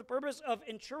say for the purpose of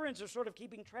insurance or sort of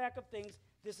keeping track of things,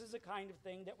 this is the kind of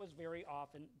thing that was very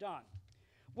often done.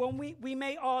 Well, we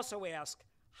may also ask,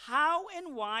 how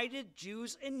and why did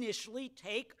Jews initially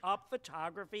take up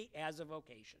photography as a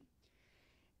vocation?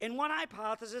 And one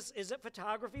hypothesis is that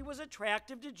photography was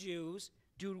attractive to Jews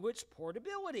due to its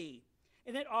portability.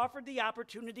 And it offered the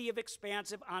opportunity of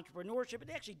expansive entrepreneurship.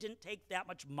 It actually didn't take that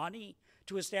much money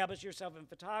to establish yourself in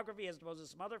photography as opposed to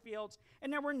some other fields,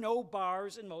 and there were no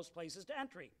bars in most places to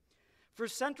entry. For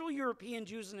Central European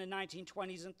Jews in the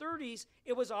 1920s and 30s,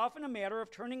 it was often a matter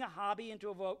of turning a hobby into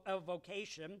a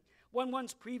vocation when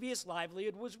one's previous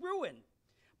livelihood was ruined.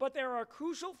 But there are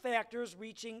crucial factors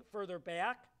reaching further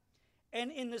back,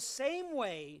 and in the same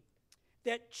way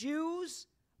that Jews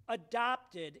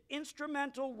adopted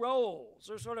instrumental roles,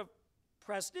 or sort of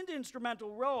pressed into instrumental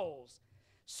roles,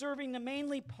 serving the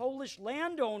mainly Polish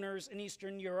landowners in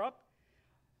Eastern Europe,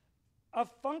 a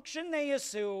function they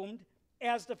assumed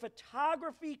as the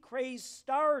photography craze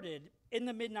started in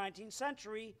the mid-19th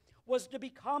century was to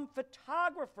become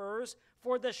photographers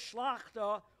for the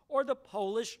szlachta, or the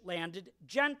Polish landed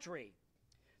gentry.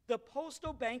 The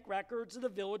postal bank records of the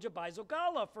village of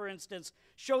Baizogala, for instance,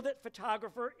 show that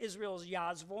photographer Israel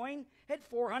Yazvoin had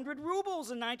 400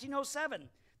 rubles in 1907,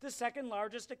 the second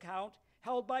largest account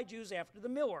held by Jews after the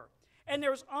Miller. And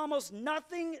there's almost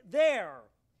nothing there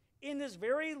in this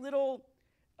very little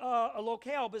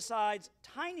locale besides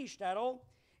tiny shtetl.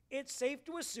 It's safe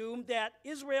to assume that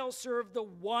Israel served the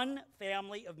one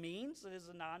family of means, that is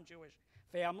a non-Jewish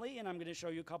family, and I'm going to show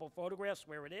you a couple photographs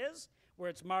where it is, where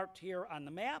it's marked here on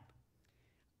the map.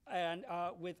 And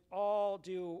with all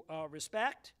due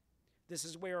respect, this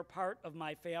is where part of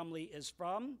my family is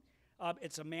from.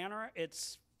 It's a manor.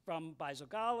 It's from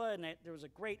Baisogala, and there was a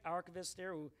great archivist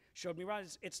there who showed me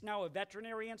around. It's now a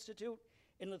veterinary institute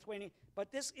in Lithuania,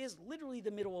 but this is literally the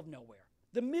middle of nowhere.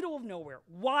 The middle of nowhere.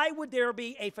 Why would there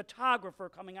be a photographer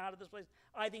coming out of this place?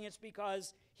 I think it's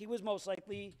because he was most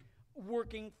likely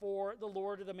working for the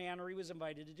lord of the manor. He was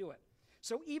invited to do it.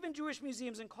 So even Jewish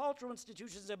museums and cultural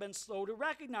institutions have been slow to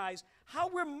recognize how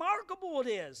remarkable it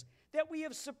is that we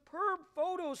have superb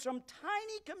photos from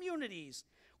tiny communities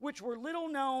which were little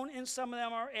known, and some of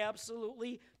them are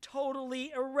absolutely,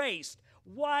 totally erased.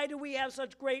 Why do we have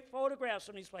such great photographs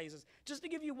from these places? Just to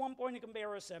give you one point of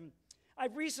comparison,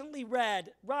 I've recently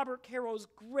read Robert Caro's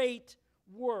great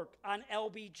work on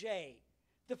LBJ.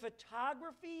 The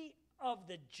photography of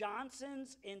the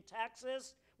Johnsons in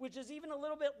Texas, which is even a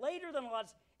little bit later than a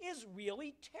lot, is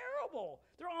really terrible.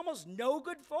 There are almost no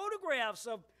good photographs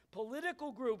of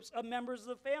political groups, of members of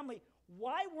the family.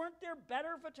 Why weren't there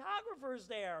better photographers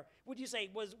there? Would you say,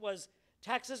 was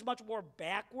Texas much more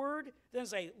backward than,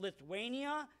 say,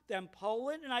 Lithuania, than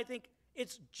Poland? And I think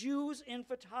it's Jews in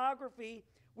photography,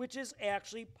 which is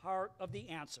actually part of the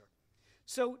answer.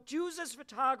 So Jews as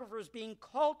photographers being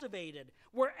cultivated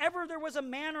wherever there was a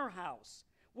manor house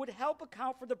would help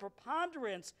account for the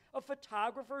preponderance of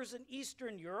photographers in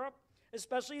Eastern Europe,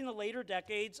 especially in the later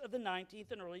decades of the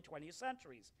 19th and early 20th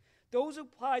centuries. Those who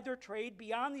plied their trade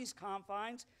beyond these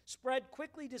confines spread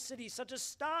quickly to cities such as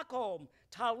Stockholm,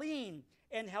 Tallinn,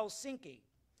 and Helsinki.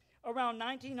 Around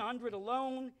 1900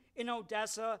 alone, in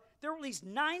Odessa, there were at least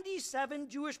 97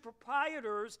 Jewish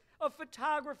proprietors of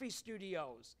photography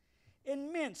studios.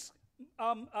 In Minsk,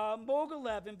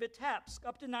 Mogilev, and Vitebsk,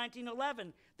 up to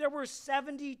 1911, there were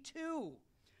 72.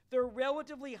 Their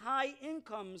relatively high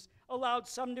incomes allowed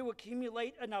some to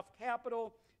accumulate enough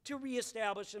capital to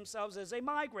reestablish themselves as they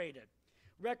migrated.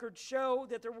 Records show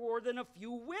that there were more than a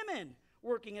few women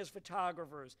working as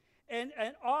photographers, and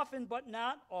often, but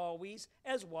not always,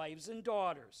 as wives and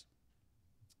daughters.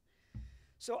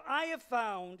 So I have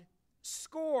found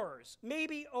scores,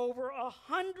 maybe over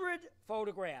 100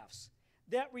 photographs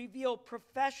that reveal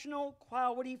professional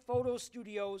quality photo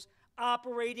studios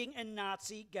operating in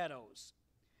Nazi ghettos.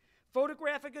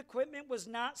 Photographic equipment was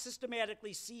not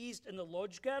systematically seized in the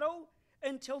Lodz ghetto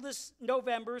until this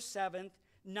November 7th,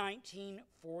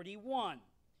 1941.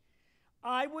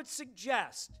 I would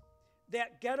suggest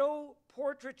that ghetto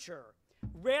portraiture,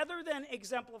 rather than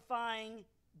exemplifying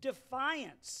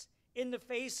defiance in the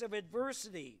face of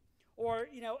adversity, or,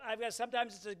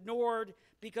 sometimes it's ignored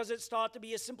because it's thought to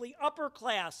be a simply upper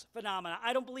class phenomena.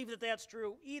 I don't believe that that's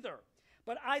true either.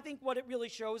 But I think what it really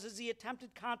shows is the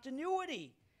attempted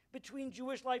continuity between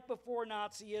Jewish life before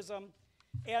Nazism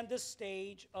and the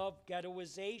stage of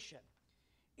ghettoization.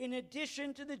 In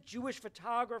addition to the Jewish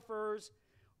photographers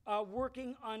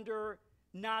working under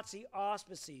Nazi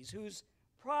auspices, whose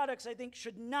products I think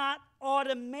should not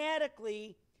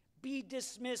automatically be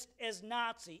dismissed as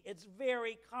Nazi. It's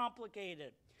very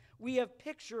complicated. We have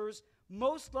pictures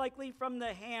most likely from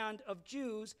the hand of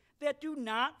Jews that do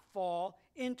not fall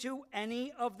into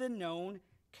any of the known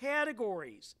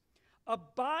categories. A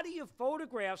body of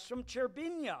photographs from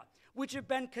Cherbinya, which have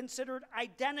been considered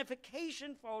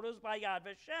identification photos by Yad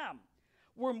Vashem,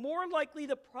 were more likely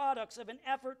the products of an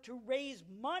effort to raise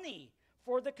money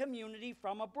for the community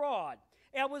from abroad,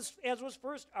 as was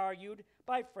first argued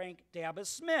by Frank Dabba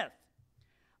Smith.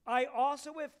 I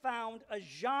also have found a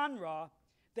genre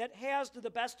that has, to the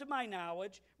best of my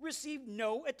knowledge, received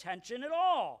no attention at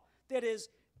all. That is,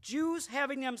 Jews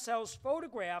having themselves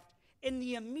photographed in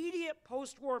the immediate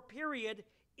post-war period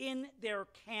in their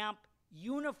camp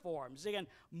uniforms. Again,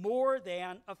 more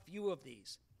than a few of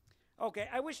these. Okay,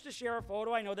 I wish to share a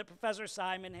photo I know that Professor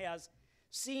Simon has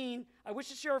seen. I wish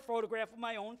to share a photograph of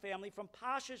my own family from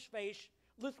Pashishvaish,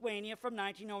 Lithuania from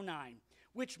 1909,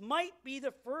 which might be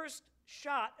the first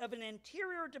shot of an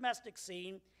interior domestic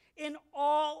scene in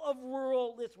all of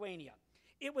rural Lithuania.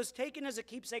 It was taken as a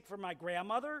keepsake for my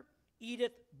grandmother,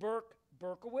 Edith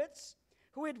Berkowitz,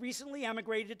 who had recently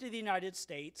emigrated to the United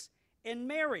States and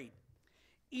married.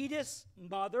 Edith's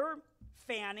mother,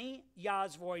 Fanny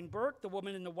Yazvoin Berk, the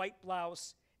woman in the white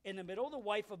blouse in the middle, the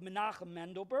wife of Menachem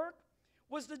Mendelberg,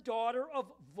 was the daughter of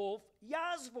Wolf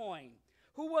Yazvoin,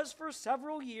 who was for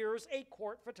several years a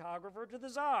court photographer to the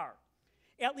Tsar.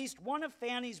 At least one of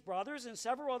Fanny's brothers and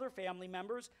several other family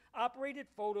members operated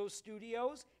photo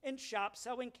studios and shops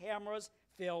selling cameras,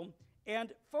 film,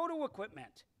 and photo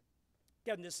equipment.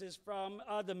 Again, this is from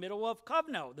the middle of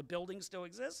Kovno. The building still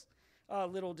exists, a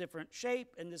little different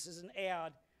shape, and this is an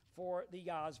ad for the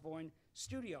Yazvoin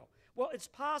studio. Well, it was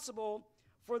possible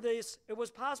for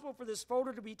this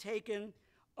photo to be taken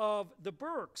of the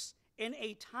Berks in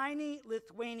a tiny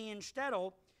Lithuanian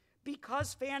shtetl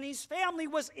because Fanny's family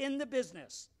was in the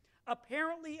business.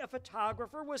 Apparently, a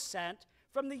photographer was sent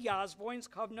from the Yazvoins'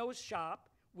 Kovno's shop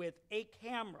with a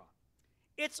camera.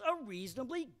 It's a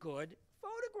reasonably good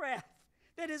photograph.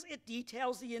 That is, it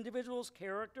details the individual's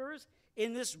characters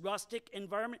in this rustic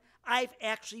environment. I've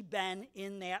actually been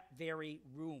in that very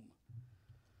room.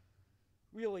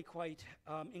 Really quite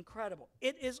incredible.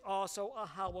 It is also a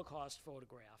Holocaust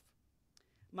photograph.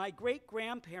 My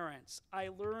great-grandparents, I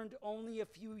learned only a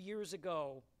few years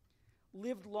ago,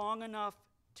 lived long enough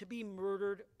to be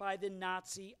murdered by the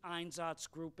Nazi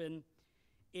Einsatzgruppen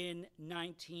in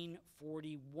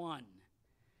 1941.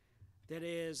 That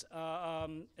is,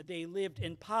 they lived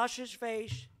in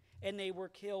Paschischweiß, and they were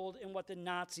killed in what the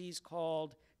Nazis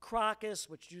called Krakus,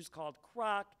 which Jews called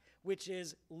Krak, which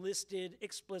is listed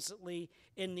explicitly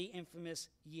in the infamous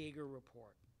Jaeger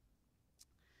report.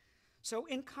 So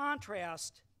in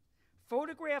contrast,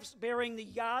 photographs bearing the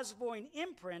Yazvoin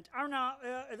imprint are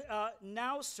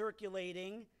now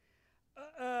circulating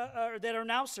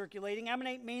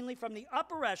emanate mainly from the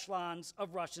upper echelons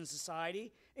of Russian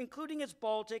society, including its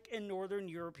Baltic and Northern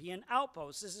European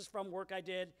outposts. This is from work I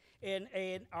did in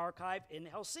an archive in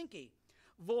Helsinki.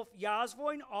 Wolf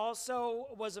Yazvoin also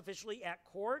was officially at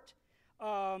court.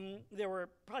 There were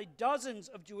probably dozens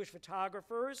of Jewish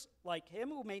photographers like him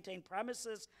who maintained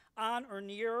premises on or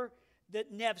near the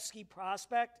Nevsky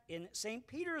Prospect in St.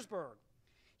 Petersburg.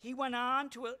 He went on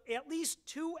to at least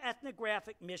 2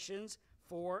 ethnographic missions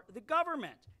for the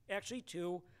government, actually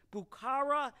to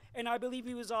Bukhara, and I believe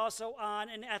he was also on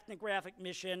an ethnographic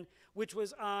mission which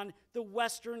was on the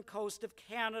western coast of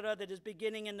Canada that is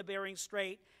beginning in the Bering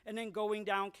Strait and then going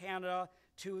down Canada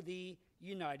to the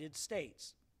United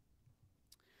States.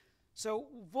 So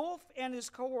Wolf and his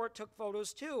cohort took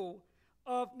photos, too,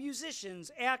 of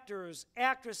musicians, actors,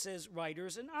 actresses,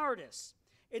 writers, and artists.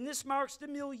 And this marks the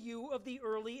milieu of the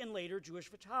early and later Jewish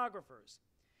photographers.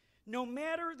 No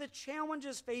matter the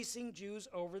challenges facing Jews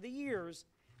over the years,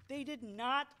 they did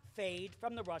not fade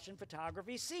from the Russian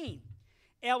photography scene.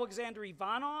 Alexander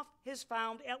Ivanov has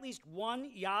found at least one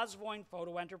Yazvoin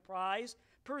photo enterprise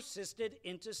persisted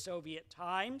into Soviet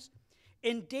times.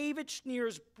 And David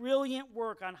Schneer's brilliant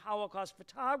work on Holocaust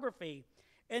photography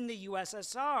in the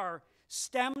USSR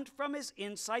stemmed from his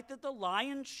insight that the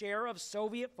lion's share of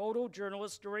Soviet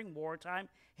photojournalists during wartime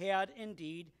had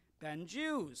indeed been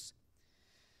Jews.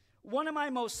 One of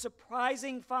my most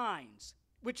surprising finds,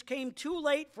 which came too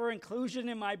late for inclusion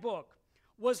in my book,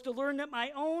 was to learn that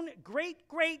my own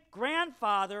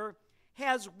great-great-grandfather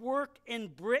has work in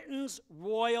Britain's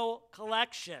royal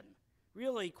collection.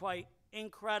 Really quite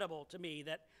incredible to me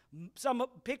that some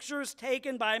pictures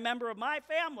taken by a member of my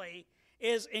family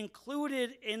is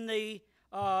included in the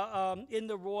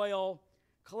royal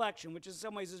collection, which in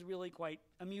some ways is really quite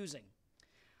amusing.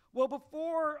 Well,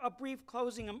 before a brief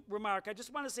closing remark, I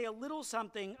just want to say a little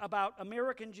something about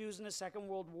American Jews in the Second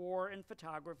World War and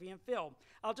photography and film.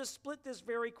 I'll just split this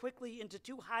very quickly into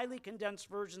 2 highly condensed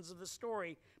versions of the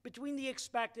story between the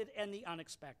expected and the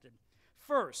unexpected.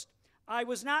 First, I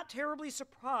was not terribly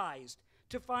surprised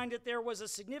to find that there was a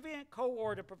significant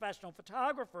cohort of professional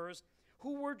photographers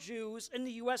who were Jews in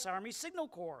the U.S. Army Signal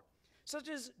Corps, such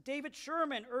as David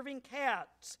Sherman, Irving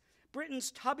Katz,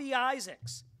 Britain's Tubby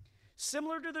Isaacs.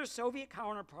 Similar to their Soviet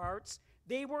counterparts,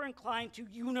 they were inclined to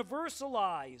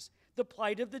universalize the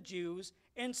plight of the Jews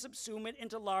and subsume it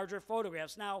into larger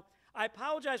photographs. Now, I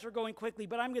apologize for going quickly,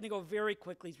 but I'm going to go very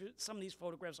quickly through. Some of these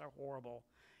photographs are horrible.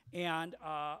 And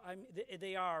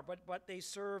they are, but they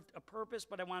served a purpose,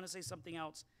 but I want to say something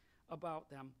else about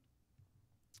them.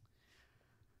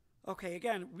 Okay,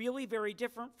 again, really very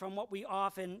different from what we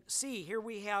often see. Here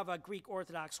we have a Greek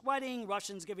Orthodox wedding,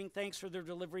 Russians giving thanks for their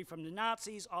delivery from the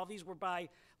Nazis. All these were by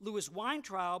Louis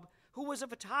Weintraub, who was a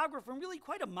photographer and really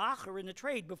quite a macher in the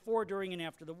trade before, during, and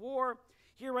after the war.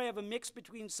 Here I have a mix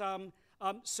between some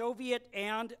Soviet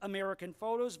and American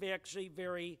photos, actually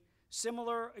very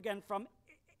similar, again, from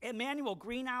Emanuel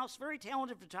Greenhouse, very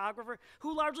talented photographer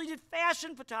who largely did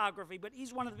fashion photography, but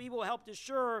he's one of the people who helped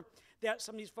assure that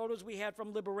some of these photos we had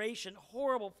from Liberation,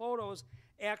 horrible photos,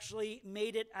 actually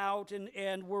made it out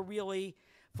and were really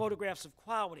photographs of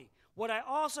quality. What I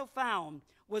also found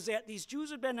was that these Jews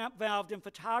who had been involved in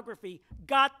photography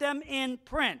got them in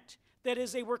print. That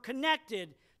is, they were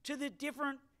connected to the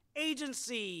different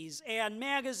agencies and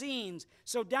magazines.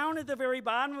 So down at the very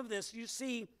bottom of this, you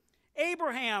see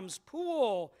Abrahams,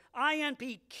 Pool,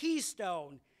 INP,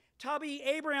 Keystone. Tubby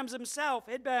Abrahams himself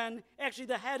had been actually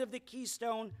the head of the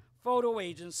Keystone Photo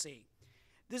Agency.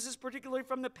 This is particularly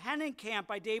from the Pennant Camp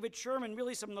by David Sherman,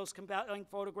 really some of those compelling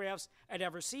photographs I'd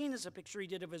ever seen. This is a picture he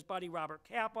did of his buddy Robert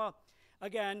Capa.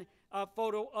 Again, a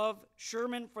photo of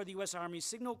Sherman for the U.S. Army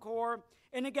Signal Corps.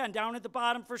 And again, down at the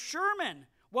bottom for Sherman,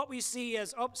 what we see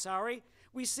is,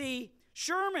 we see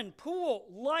Sherman, Pool,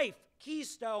 Life,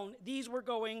 Keystone. These were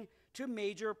going to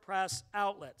major press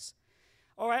outlets.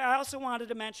 All right, I also wanted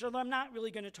to mention, although I'm not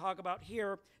really going to talk about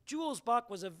here, Jules Buck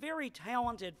was a very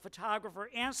talented photographer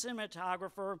and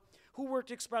cinematographer who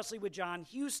worked expressly with John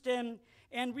Huston,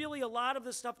 and really a lot of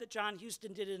the stuff that John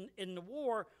Huston did in the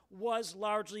war was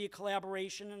largely a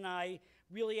collaboration, and I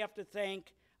really have to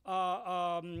thank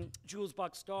Jules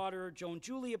Buck's daughter, Joan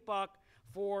Julia Buck,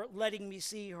 for letting me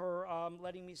see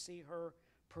her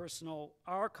personal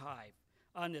archive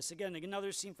on this. Again,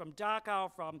 another scene from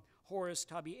Dachau from Horace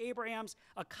Tubby Abrahams.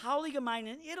 A colleague of mine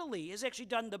in Italy has actually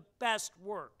done the best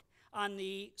work on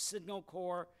the Signal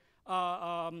Corps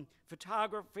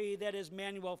photography. That is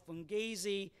Manuel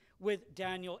Fungesi with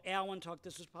Daniel Allentuck.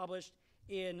 This was published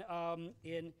in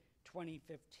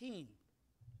 2015.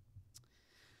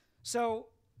 So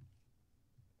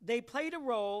they played a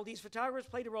role, these photographers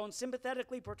played a role in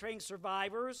sympathetically portraying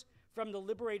survivors from the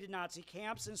liberated Nazi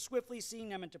camps and swiftly seeing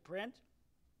them into print.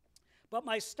 But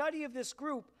my study of this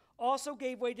group also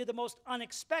gave way to the most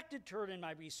unexpected turn in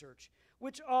my research,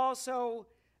 which also,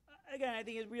 again, I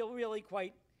think is really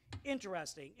quite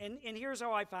interesting. And here's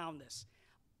how I found this.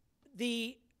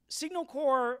 The Signal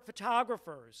Corps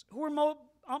photographers, who were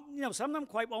some of them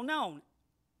quite well known,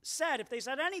 said, if they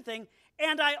said anything,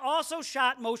 and I also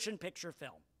shot motion picture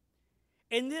film.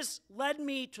 And this led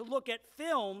me to look at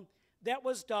film that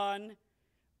was done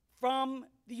from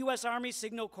the U.S. Army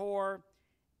Signal Corps,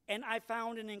 and I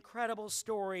found an incredible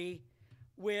story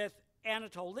with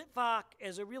Anatol Litvak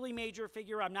as a really major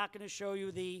figure. I'm not going to show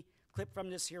you the clip from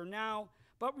this here now,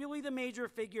 but really the major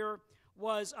figure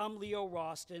was Leo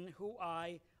Roston, who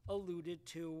I alluded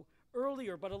to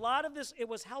earlier. But a lot of this, it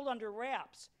was held under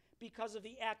wraps because of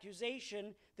the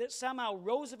accusation that somehow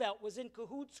Roosevelt was in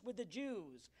cahoots with the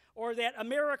Jews, or that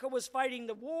America was fighting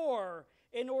the war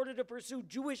in order to pursue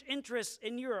Jewish interests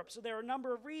in Europe. So there are a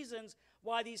number of reasons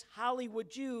why these Hollywood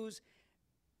Jews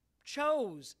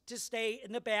chose to stay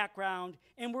in the background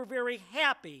and were very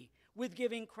happy with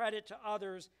giving credit to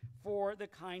others for the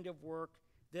kind of work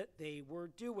that they were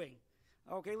doing.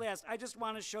 Okay, last, I just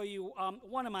want to show you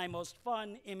one of my most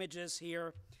fun images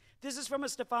here. This is from a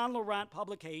Stéphane Laurent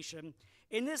publication,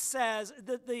 and this says,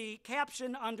 the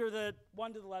caption under the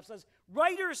one to the left says,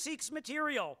 "Writer seeks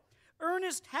material.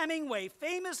 Ernest Hemingway,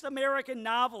 famous American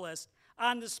novelist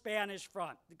on the Spanish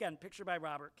front." Again, picture by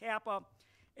Robert Capa.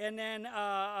 And then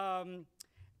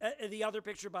the other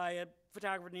picture by a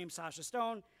photographer named Sasha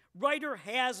Stone. "Writer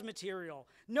has material.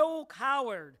 Noel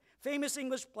Coward, famous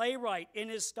English playwright in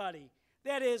his study."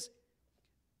 That is,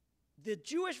 the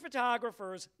Jewish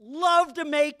photographers love to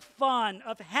make fun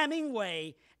of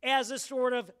Hemingway as a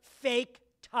sort of fake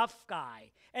tough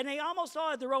guy. And they almost all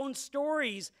had their own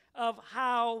stories of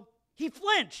how he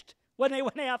flinched when they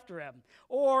went after him.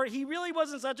 Or he really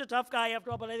wasn't such a tough guy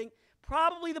after all, but I think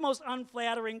probably the most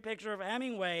unflattering picture of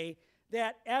Hemingway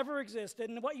that ever existed.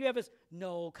 And what you have is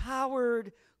Noel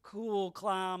Coward, cool,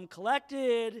 calm,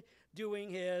 collected, doing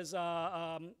his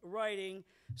writing.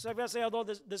 So I've got to say, although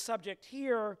the subject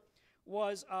here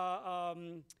was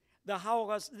the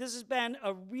Holocaust, this has been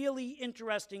a really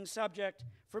interesting subject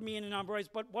for me in a number of ways.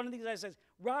 But one of the things I said is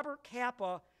Robert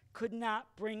Capa could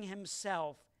not bring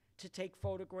himself to take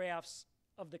photographs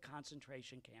of the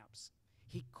concentration camps.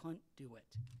 He couldn't do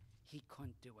it. He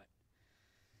couldn't do it.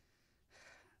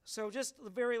 So just the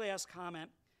very last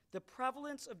comment. The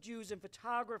prevalence of Jews in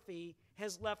photography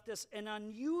has left us an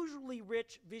unusually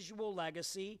rich visual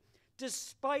legacy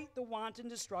despite the wanton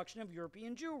destruction of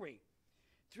European Jewry.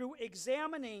 Through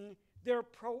examining their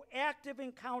proactive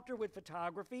encounter with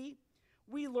photography,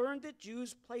 we learned that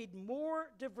Jews played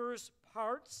more diverse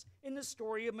parts in the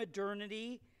story of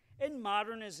modernity and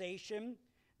modernization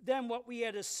than what we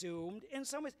had assumed, in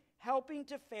some ways helping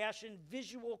to fashion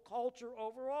visual culture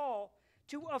overall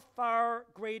to a far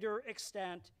greater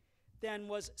extent than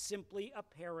was simply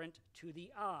apparent to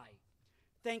the eye.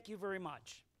 Thank you very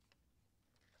much.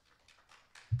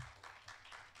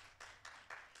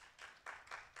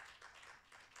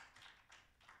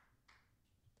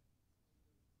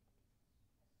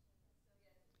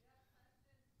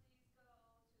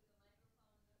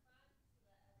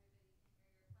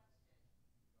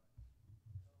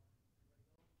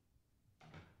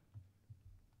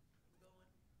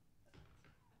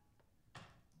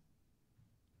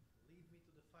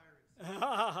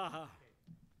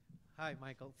 Hi,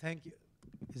 Michael. Thank you.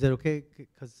 Is that okay?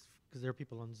 Because there are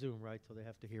people on Zoom, right? So they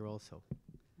have to hear also.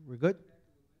 We're good?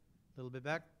 A little bit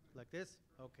back, like this?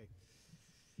 Okay.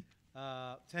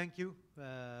 Thank you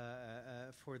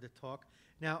for the talk.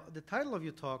 Now, the title of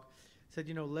your talk said,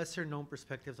 you know, lesser known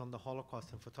perspectives on the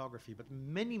Holocaust in photography, but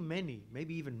many,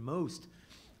 maybe even most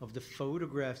of the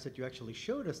photographs that you actually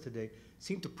showed us today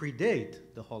seem to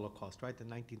predate the Holocaust, right? The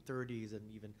 1930s, and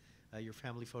even your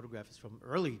family photograph is from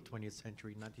early 20th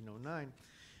century, 1909.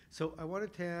 So I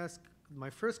wanted to ask, my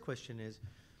first question is,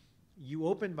 you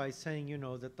opened by saying, you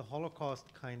know, that the Holocaust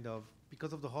kind of,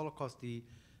 because of the Holocaust, the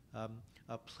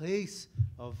place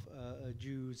of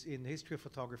Jews in the history of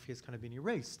photography has kind of been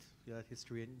erased, that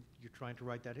history, and you're trying to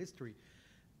write that history.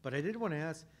 But I did want to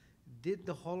ask, did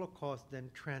the Holocaust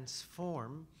then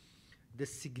transform the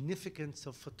significance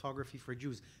of photography for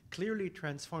Jews? Clearly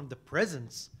transformed the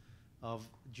presence of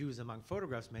Jews among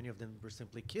photographs. Many of them were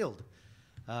simply killed.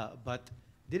 But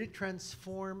did it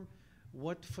transform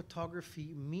what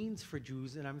photography means for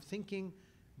Jews? And I'm thinking,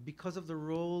 because of the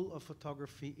role of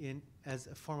photography as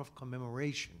a form of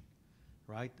commemoration,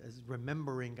 right? As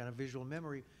remembering, kind of visual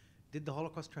memory, did the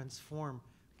Holocaust transform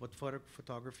what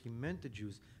photography meant to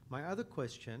Jews? My other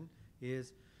question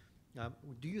is,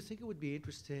 do you think it would be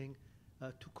interesting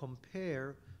to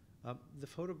compare the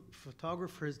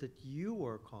photographers that you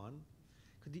work on?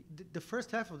 The first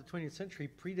half of the 20th century,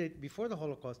 before the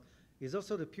Holocaust, is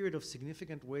also the period of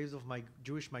significant waves of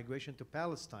Jewish migration to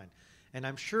Palestine. And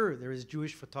I'm sure there is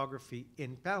Jewish photography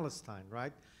in Palestine,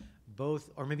 right?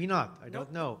 Both, or maybe not, I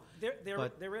don't know.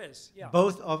 There is, yeah.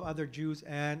 Both of other Jews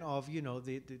and of, you know,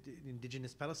 the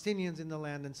indigenous Palestinians in the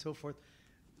land and so forth.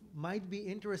 Might be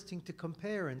interesting to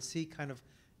compare and see kind of,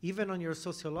 even on your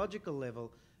sociological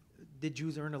level, did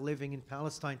Jews earn a living in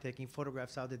Palestine taking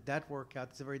photographs? How did that work out?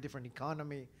 It's a very different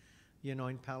economy, you know,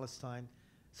 in Palestine.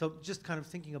 So just kind of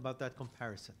thinking about that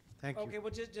comparison. Thank you. Okay,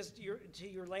 well, just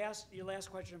your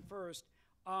last question first.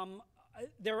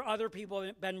 There are other people that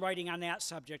have been writing on that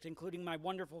subject, including my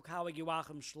wonderful colleague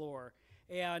Joachim Schlor,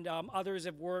 and others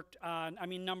have worked on. I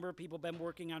mean, a number of people have been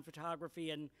working on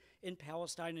photography in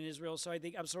Palestine and Israel. So I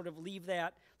think I'm sort of leave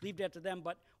that to them.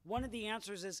 But one of the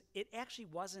answers is it actually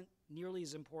wasn't nearly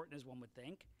as important as one would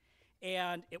think,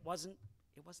 and it wasn't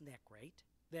that great.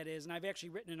 That is, and I've actually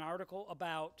written an article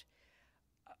about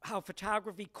how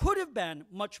photography could have been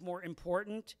much more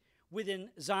important within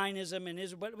Zionism and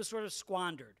Israel, but it was sort of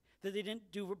squandered, that they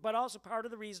didn't do. But also part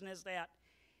of the reason is that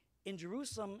in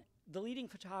Jerusalem, the leading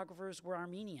photographers were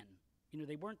Armenian. You know,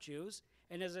 they weren't Jews.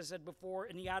 And as I said before,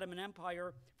 in the Ottoman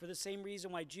Empire, for the same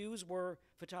reason why Jews were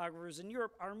photographers in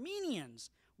Europe, Armenians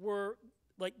were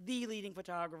like the leading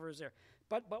photographers there.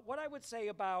 But what I would say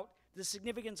about the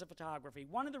significance of photography,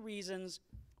 one of the reasons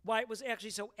why it was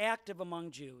actually so active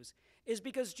among Jews is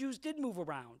because Jews did move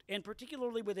around, and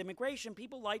particularly with immigration,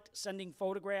 people liked sending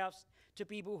photographs to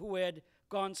people who had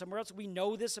gone somewhere else. We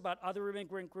know this about other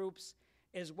immigrant groups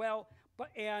as well,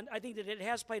 and I think that it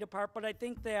has played a part, but I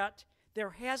think that there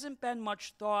hasn't been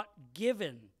much thought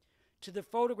given to the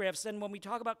photographs. Then when we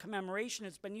talk about commemoration,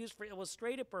 it's been used for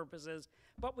illustrative purposes,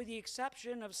 but with the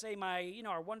exception of, say,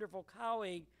 our wonderful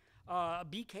colleague,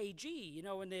 BKG,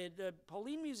 in the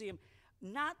Polin Museum,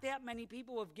 not that many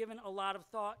people have given a lot of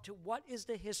thought to what is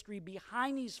the history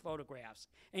behind these photographs,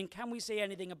 and can we say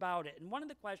anything about it? And one of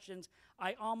the questions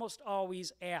I almost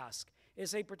always ask is,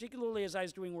 say, particularly as I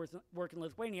was doing work in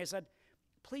Lithuania, I said,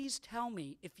 please tell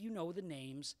me if you know the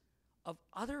names of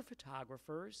other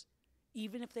photographers,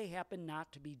 even if they happen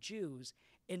not to be Jews.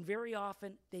 And very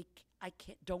often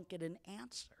don't get an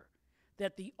answer,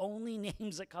 that the only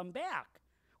names that come back,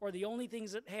 or the only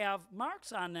things that have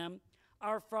marks on them,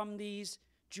 are from these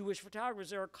Jewish photographers.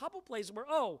 There are a couple places where,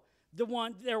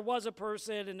 there was a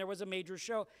person and there was a major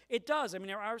show. It does. I mean,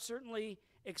 there are certainly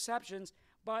exceptions,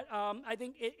 but I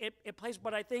think it plays,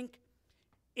 but I think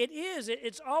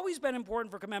it's always been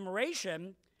important for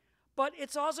commemoration, but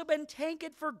it's also been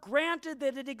taken for granted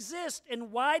that it exists.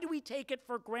 And why do we take it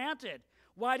for granted?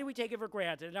 Why do we take it for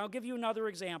granted? And I'll give you another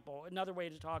example, another way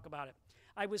to talk about it.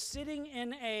 I was sitting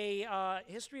in a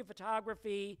history of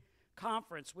photography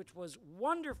conference, which was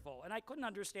wonderful, and I couldn't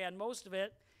understand most of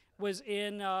it. Was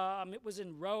in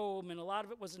Rome, and a lot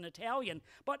of it was in Italian.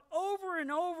 But over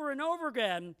and over and over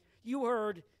again, you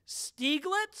heard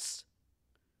Stieglitz,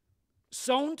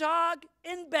 Sontag,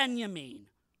 and Benjamin.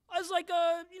 It was like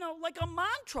a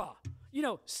mantra.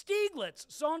 Stieglitz,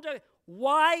 Sontag.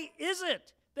 Why is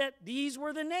it that these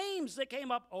were the names that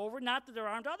came up over? Not that there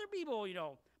aren't other people,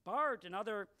 Bart and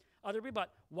other people,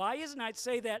 but why isn't it? I'd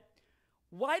say that,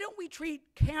 why don't we treat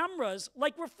cameras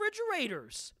like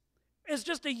refrigerators as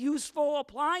just a useful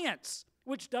appliance?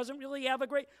 which doesn't really have a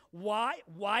great,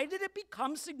 why did it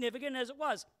become significant as it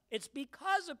was? It's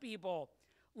because of people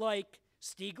like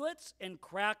Stieglitz and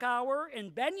Krakauer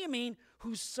and Benjamin,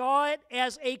 who saw it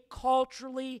as a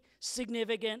culturally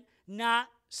significant, not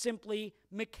simply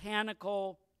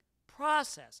mechanical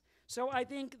process. So I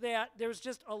think that there's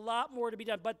just a lot more to be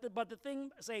done. But the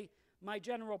thing, say, my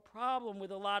general problem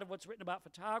with a lot of what's written about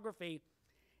photography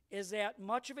is that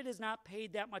much of it is not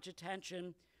paid that much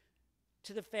attention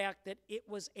to the fact that it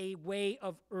was a way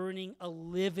of earning a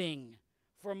living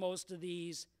for most of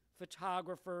these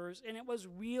photographers, and it was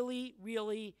really,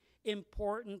 really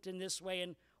important in this way.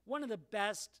 And one of the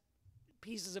best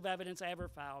pieces of evidence I ever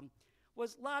found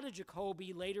was Lotta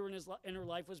Jacoby, later in her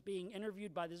life, was being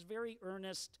interviewed by this very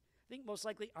earnest, I think most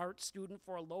likely art student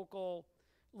for a local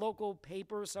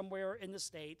paper somewhere in the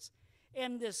States.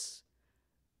 And this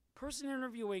person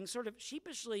interviewing sort of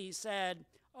sheepishly said,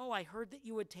 "Oh, I heard that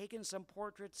you had taken some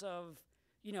portraits of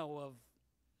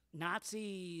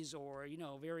Nazis or,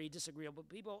 very disagreeable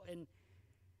people." And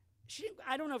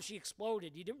I don't know if she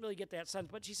exploded. You didn't really get that sense.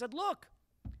 But she said, "Look,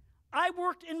 I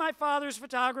worked in my father's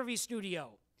photography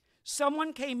studio.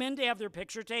 Someone came in to have their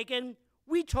picture taken.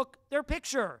 We took their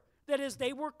picture. That is,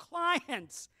 they were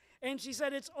clients." And she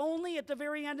said, "It's only at the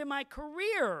very end of my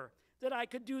career that I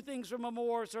could do things from a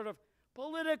more sort of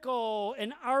political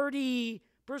and arty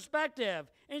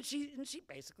perspective." And she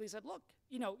basically said, "Look,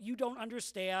 you don't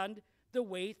understand the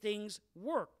way things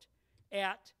worked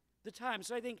at the time."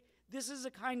 So I think this is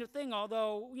a kind of thing,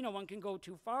 although, one can go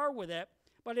too far with it,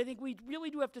 but I think we really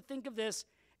do have to think of this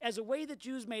as a way that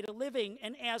Jews made a living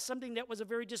and as something that was a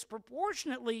very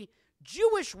disproportionately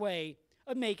Jewish way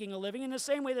of making a living, in the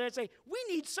same way that I'd say, we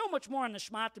need so much more in the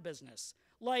schmata business.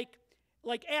 Like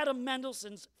Adam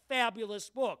Mendelssohn's fabulous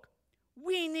book.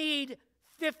 We need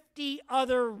 50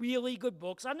 other really good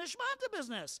books on the schmata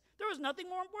business. There was nothing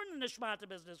more important than the schmata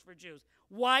business for Jews.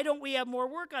 Why don't we have more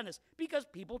work on this? Because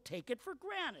people take it for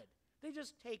granted. They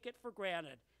just take it for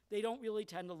granted. They don't really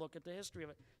tend to look at the history of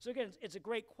it. So again, it's a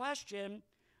great question.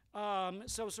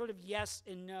 So sort of yes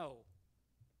and no.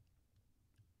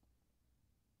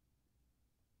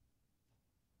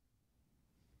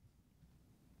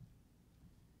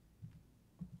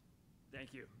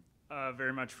 Thank you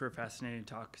very much for a fascinating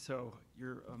talk. So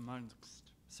you're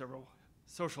amongst several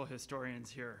social historians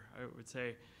here, I would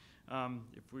say.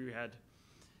 If we had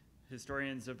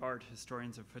historians of art,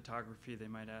 historians of photography, they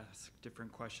might ask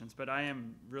different questions. But I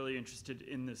am really interested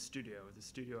in the studio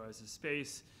as a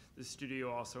space, the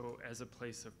studio also as a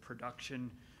place of production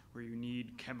where you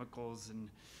need chemicals and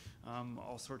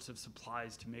all sorts of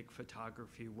supplies to make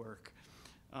photography work.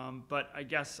 But I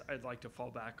guess I'd like to fall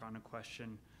back on a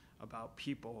question about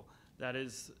people. That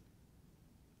is,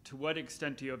 to what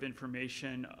extent do you have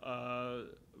information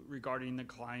regarding the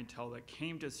clientele that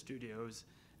came to studios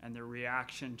and their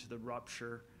reaction to the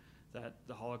rupture that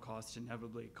the Holocaust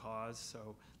inevitably caused?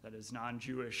 So that is,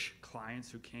 non-Jewish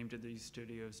clients who came to these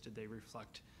studios, did they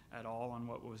reflect at all on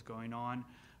what was going on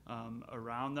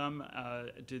around them?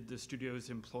 Did the studios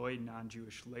employ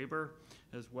non-Jewish labor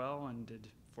as well, and did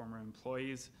former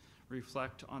employees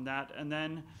reflect on that? And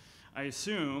then I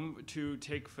assume to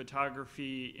take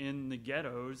photography in the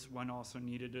ghettos, one also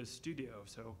needed a studio.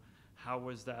 So how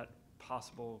was that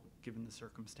possible given the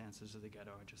circumstances of the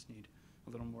ghetto? I just need a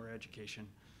little more education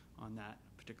on that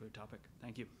particular topic.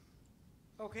 Thank you.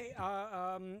 Okay,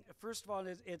 first of all,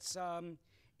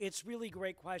 it's really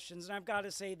great questions. And I've got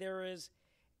to say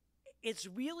it's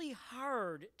really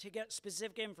hard to get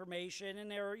specific information.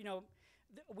 And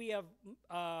we have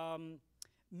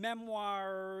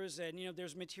memoirs, and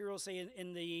there's material, say,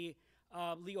 in the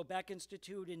Leo Beck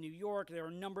Institute in New York. There are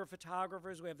a number of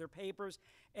photographers who have their papers.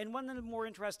 And one of the more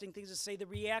interesting things is, say, the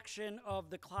reaction of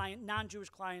the non-Jewish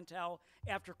clientele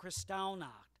after Kristallnacht,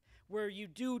 where you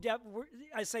do,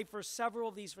 I say for several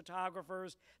of these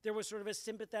photographers, there was sort of a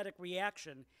sympathetic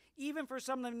reaction. Even for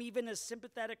some of them, even a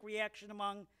sympathetic reaction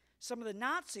among some of the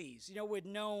Nazis, who had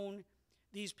known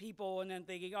these people and then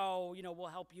thinking, oh, we'll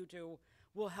help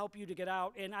you to get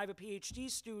out. And I have a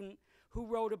PhD student who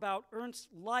wrote about Ernst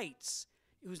Leitz,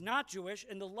 who's not Jewish,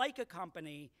 and the Leica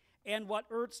company, and what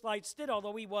Ernst Leitz did,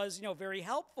 although he was, very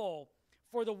helpful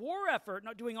for the war effort,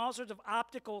 doing all sorts of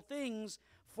optical things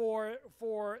for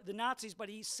the Nazis, but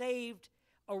he saved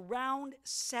around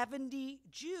 70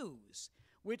 Jews,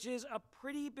 which is a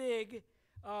pretty big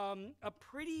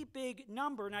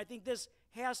number. And I think this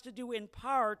has to do in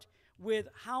part with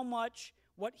how much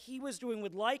what he was doing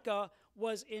with Leica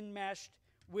was enmeshed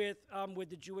with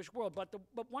the Jewish world. But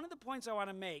one of the points I want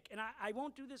to make, and I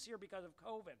won't do this here because of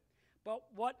COVID, but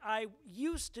what I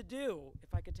used to do,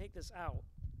 if I could take this out,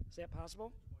 is that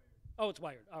possible? Oh, it's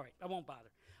wired. All right, I won't bother.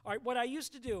 All right, what I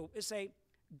used to do is say,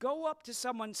 go up to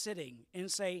someone sitting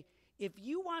and say, if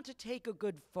you want to take a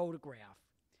good photograph,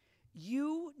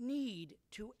 you need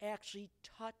to actually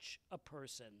touch a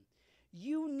person.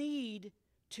 You need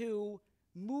to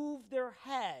move their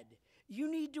head. You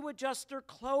need to adjust their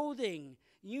clothing.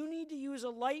 You need to use a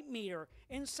light meter.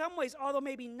 In some ways, although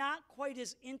maybe not quite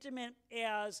as intimate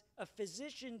as a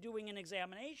physician doing an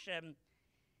examination,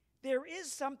 there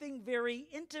is something very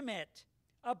intimate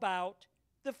about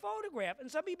the photograph. And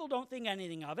some people don't think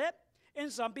anything of it.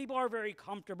 And some people are very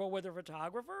comfortable with their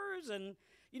photographers. And,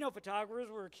 you know, photographers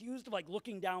were accused of like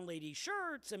looking down ladies'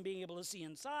 shirts and being able to see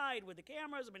inside with the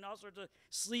cameras. I mean, all sorts of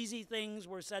sleazy things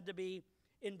were said to be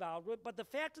involved with. But the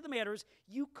fact of the matter is,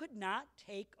 you could not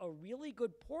take a really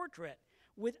good portrait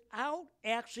without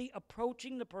actually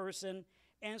approaching the person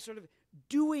and sort of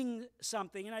doing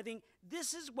something. And I think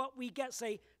this is what we get,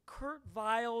 say, Kurt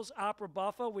Weill's opera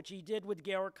buffa, which he did with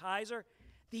Georg Kaiser.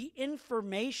 The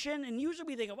information, and usually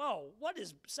we think of, oh, what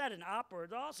is said in opera?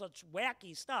 It's all such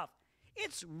wacky stuff.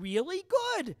 It's really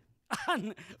good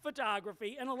on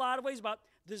photography in a lot of ways about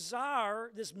the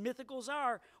czar, this mythical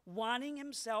czar, wanting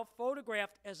himself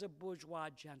photographed as a bourgeois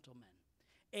gentleman.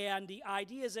 And the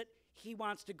idea is that he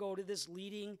wants to go to this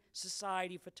leading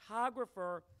society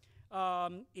photographer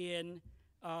in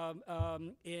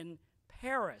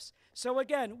Paris. So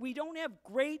again, we don't have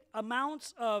great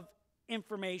amounts of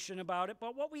information about it,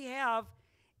 but what we have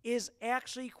is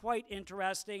actually quite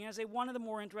interesting. I say one of the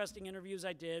more interesting interviews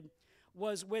I did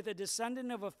was with a descendant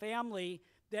of a family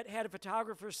that had a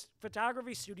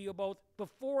photography studio both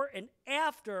before and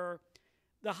after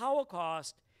the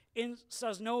Holocaust in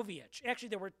Sosnowiec. Actually,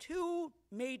 there were two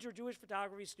major Jewish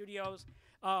photography studios,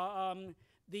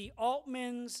 the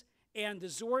Altmans and the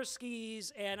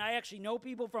Zorskis, and I actually know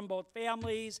people from both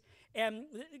families. And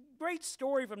great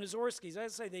story from the Zorskis. I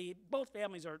say both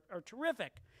families are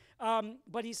terrific.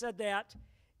 But he said that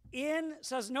in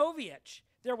Sosnowiec,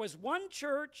 there was one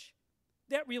church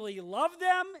that really loved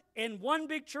them and one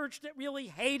big church that really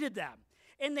hated them.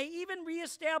 And they even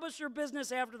reestablished their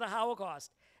business after the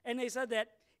Holocaust. And they said that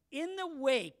in the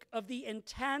wake of the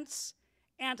intense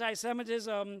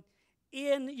anti-Semitism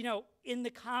in the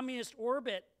communist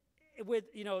orbit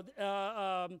with,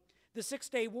 the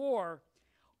Six-Day War,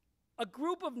 a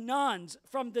group of nuns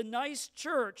from the nice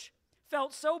church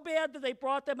felt so bad that they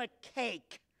brought them a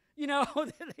cake. They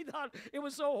thought it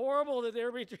was so horrible that they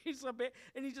were being treated so bad.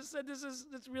 And he just said,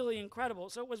 that's really incredible.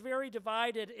 So it was very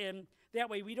divided in that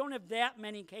way. We don't have that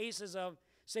many cases of,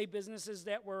 say, businesses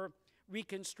that were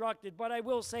reconstructed. But I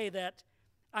will say that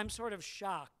I'm sort of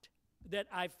shocked that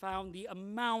I found the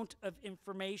amount of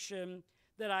information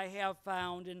that I have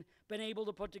found and been able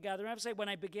to put together. And I have to say, when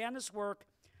I began this work,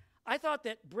 I thought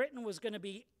that Britain was going to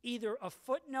be either a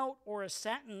footnote or a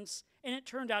sentence, and it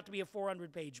turned out to be a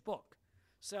 400-page book.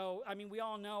 So, I mean, we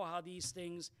all know how these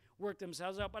things work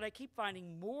themselves out, but I keep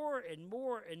finding more and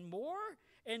more and more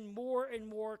and more and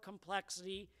more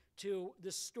complexity to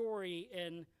the story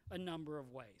in a number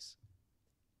of ways.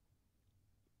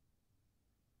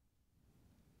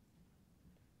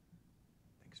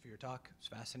 Thanks for your talk. It's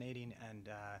fascinating, and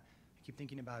I keep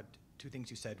thinking about two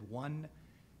things you said. One,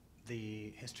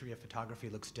 the history of photography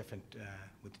looks different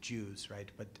with Jews,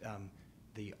 right? But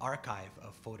the archive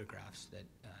of photographs that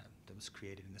was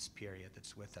created in this period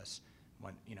that's with us,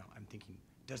 I'm thinking,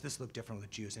 does this look different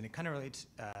with Jews? And it kind of relates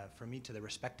for me to the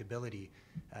respectability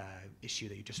issue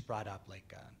that you just brought up,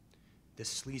 like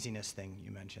this sleaziness thing you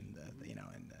mentioned,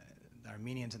 and the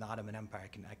Armenians and the Ottoman Empire.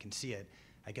 I can see it.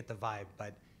 I get the vibe,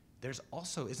 but there's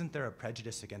also, isn't there a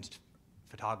prejudice against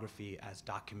photography as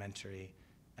documentary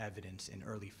evidence in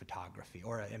early photography,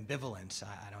 or ambivalence?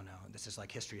 I don't know. This is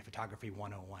like history of photography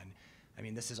 101. I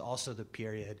mean, this is also the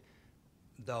period,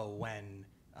 though, when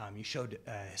you showed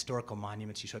historical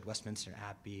monuments, you showed Westminster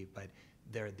Abbey, but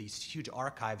there are these huge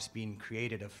archives being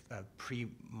created of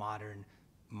pre-modern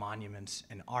monuments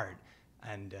and art.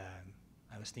 And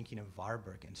I was thinking of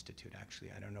Warburg Institute, actually.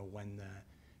 I don't know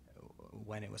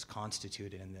when it was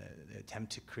constituted, and the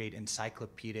attempt to create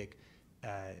encyclopedic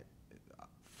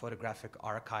photographic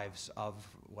archives of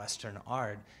Western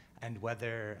art, and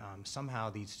whether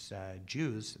somehow these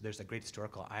Jews, there's a great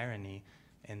historical irony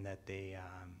in that they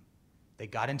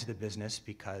got into the business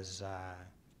because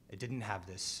it didn't have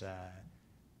this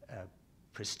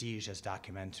prestige as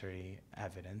documentary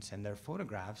evidence, and their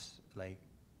photographs,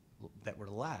 that were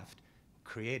left,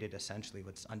 created essentially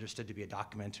what's understood to be a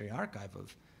documentary archive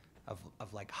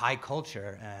of like high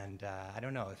culture. And I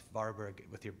don't know if Warburg,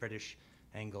 with your British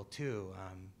angle too,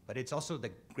 but it's also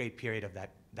the great period of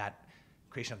that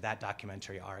creation of that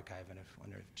documentary archive, and I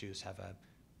wonder if Jews have a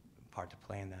part to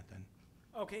play in that then.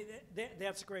 Okay,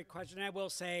 that's a great question. I will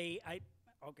say,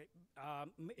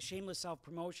 shameless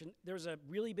self-promotion, there's a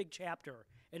really big chapter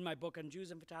in my book on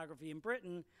Jews and photography in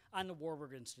Britain on the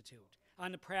Warburg Institute,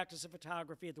 on the practice of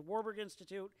photography at the Warburg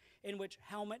Institute, in which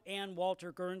Helmut and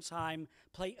Walter Gernsheim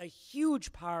play a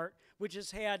huge part, which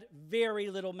has had very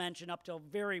little mention up till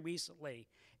very recently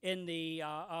in the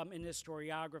in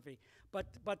historiography. But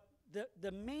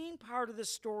the main part of the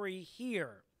story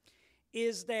here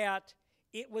is that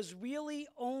it was really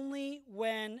only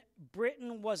when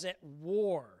Britain was at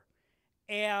war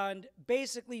and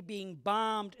basically being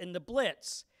bombed in the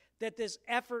Blitz that this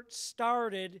effort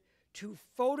started to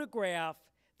photograph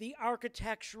the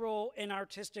architectural and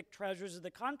artistic treasures of the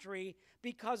country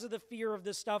because of the fear of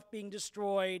the stuff being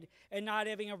destroyed and not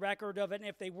having a record of it, and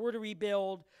if they were to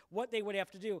rebuild, what they would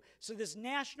have to do. So this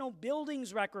National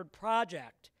Buildings Record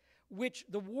project, which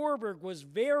the Warburg was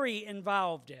very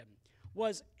involved in,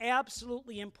 was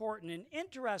absolutely important. And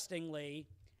interestingly,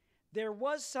 there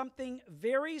was something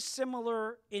very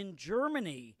similar in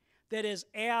Germany, that is,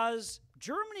 as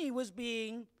Germany was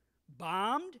being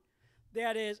bombed,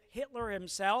 that is, Hitler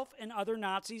himself and other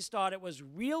Nazis thought it was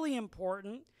really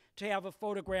important to have a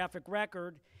photographic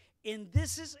record. And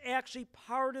this is actually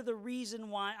part of the reason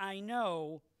why I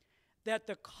know that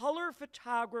the color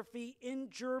photography in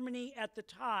Germany at the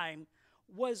time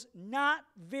was not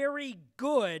very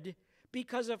good,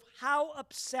 because of how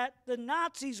upset the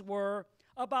Nazis were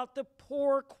about the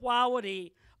poor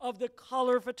quality of the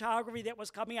color photography that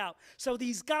was coming out. So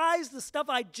these guys, the stuff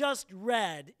I just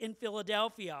read in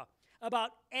Philadelphia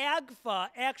about AGFA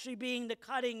actually being the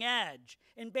cutting edge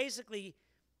and basically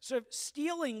sort of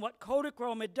stealing what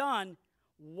Kodachrome had done,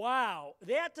 wow,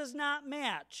 that does not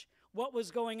match what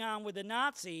was going on with the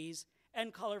Nazis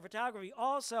and color photography.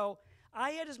 Also,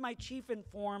 I had as my chief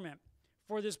informant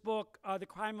for this book, The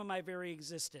Crime of My Very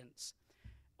Existence,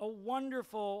 a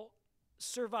wonderful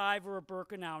survivor of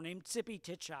Birkenau named Zippy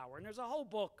Titschauer. And there's a whole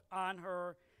book on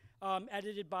her,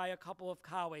 edited by a couple of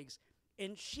colleagues.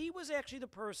 And she was actually the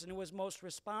person who was most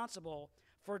responsible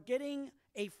for getting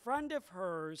a friend of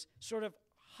hers sort of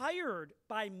hired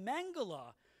by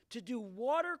Mengele to do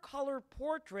watercolor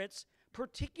portraits,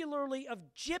 particularly of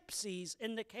gypsies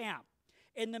in the camp.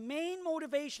 And the main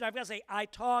motivation, I've got to say, I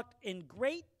talked in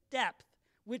great depth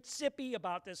with Zippy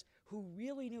about this, who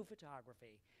really knew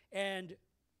photography, and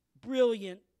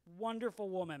brilliant,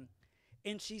 wonderful woman.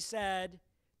 And she said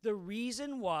the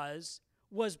reason was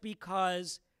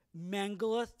because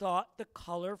Mengele thought the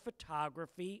color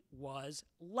photography was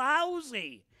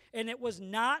lousy, and it was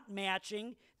not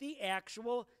matching the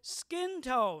actual skin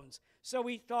tones. So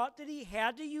he thought that he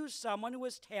had to use someone who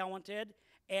was talented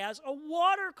as a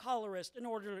watercolorist in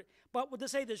order to, but to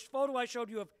say this photo I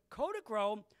showed you of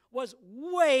Kodachrome was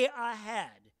way ahead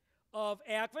of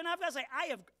AGFA. And I've got to say, I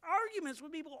have arguments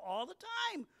with people all the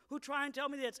time who try and tell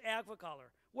me that it's AGFA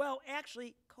color. Well,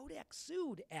 actually, Kodak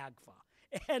sued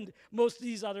AGFA and most of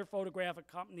these other photographic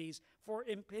companies for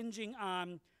impinging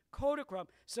on Kodachrome.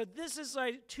 So this is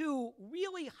like two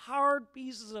really hard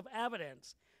pieces of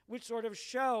evidence which sort of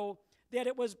show that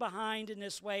it was behind in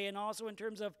this way, and also in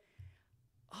terms of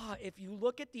if you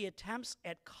look at the attempts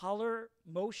at color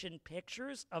motion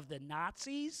pictures of the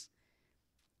Nazis,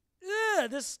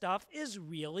 this stuff is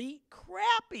really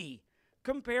crappy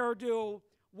compared to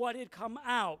what had come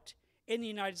out in the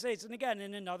United States. And again,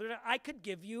 in another, I could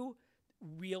give you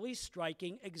really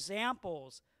striking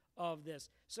examples of this.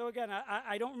 So again,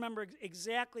 I don't remember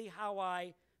exactly how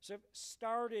I sort of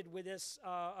started with this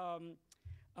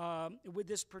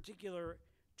particular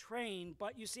train,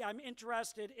 but you see, I'm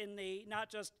interested in the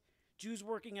not just Jews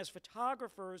working as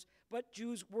photographers, but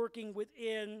Jews working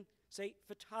within, say,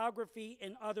 photography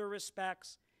in other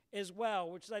respects as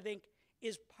well, which I think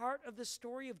is part of the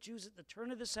story of Jews at the turn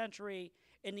of the century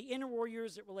in the interwar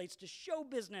years that relates to show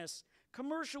business,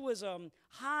 commercialism,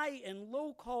 high and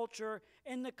low culture,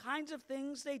 and the kinds of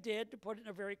things they did, to put it in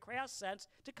a very crass sense,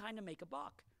 to kind of make a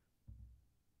buck.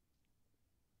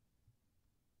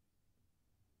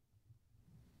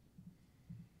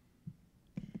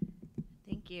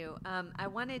 Thank you. I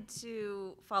wanted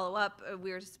to follow up.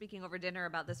 We were speaking over dinner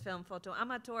about this film, Photo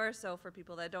Amateur. So for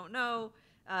people that don't know,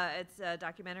 it's a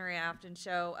documentary I often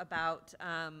show about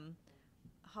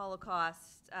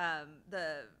Holocaust,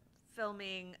 the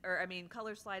filming,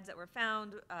 color slides that were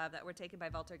found that were taken by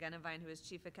Walter Genevine, who is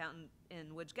chief accountant in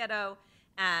Łódź Ghetto.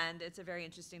 And it's a very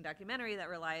interesting documentary that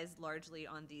relies largely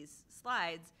on these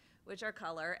slides, which are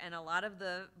color. And a lot of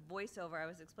the voiceover, I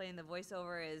was explaining, the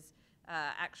voiceover is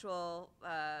actual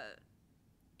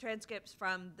transcripts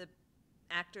from the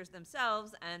actors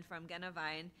themselves and from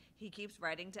Genevine. He keeps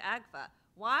writing to AGFA.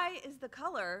 why is the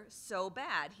color so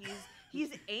bad?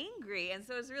 He's angry. And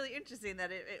so it's really interesting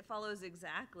that it follows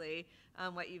exactly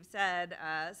what you've said.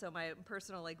 So my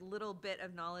personal like little bit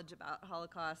of knowledge about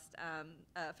Holocaust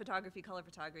photography, color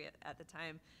photography at the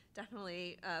time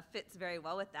definitely fits very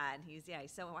well with that. And he's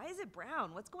so why is it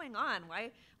brown? What's going on?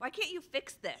 Why can't you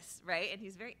fix this, right? And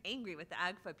he's very angry with the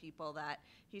AGFA people that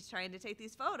he's trying to take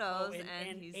these photos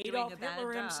and he's Adolf doing a bad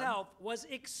Hitler job. himself was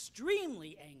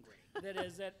extremely angry. That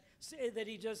is that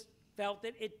he just felt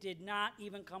that it did not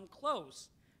even come close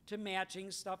to matching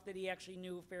stuff that he actually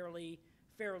knew fairly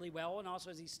well, and also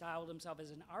as he styled himself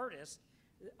as an artist.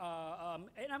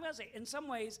 And I'm going to say, in some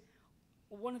ways,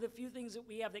 one of the few things that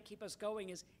we have that keep us going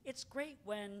is it's great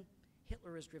when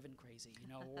Hitler is driven crazy,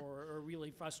 or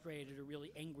really frustrated or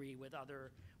really angry with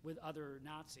other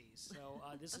Nazis. So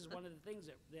this is one of the things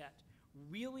that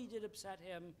really did upset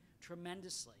him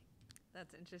tremendously.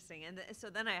 That's interesting. And so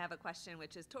then I have a question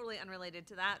which is totally unrelated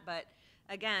to that, but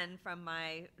again, from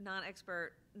my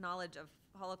non-expert knowledge of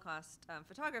Holocaust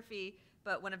photography,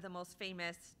 but one of the most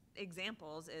famous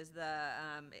examples is the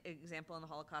example in the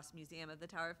Holocaust Museum of the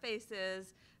Tower of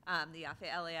Faces, the Yafe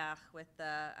Eliach with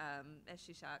the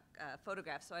Shishak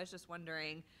photograph. So I was just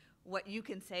wondering what you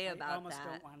can say about that. I almost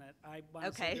don't want it. I want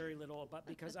to say very little, but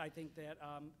because I think that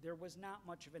there was not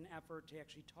much of an effort to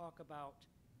actually talk about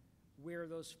where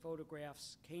those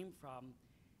photographs came from,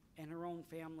 and her own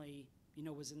family,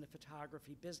 was in the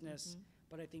photography business.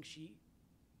 But I think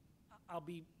I'll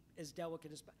be as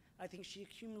delicate as, I think she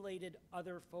accumulated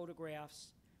other photographs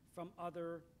from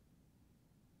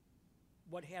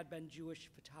what had been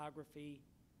Jewish photography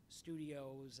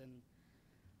studios, and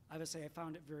I would say I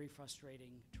found it very frustrating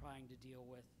trying to deal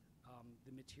with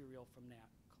the material from that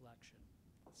collection.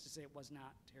 Let's just say it was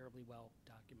not terribly well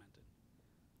documented.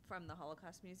 From the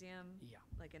Holocaust Museum? Yeah.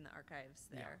 Like in the archives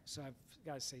there? Yeah. So I've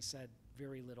got to say, said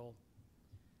very little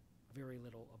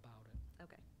about it.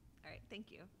 Okay. All right.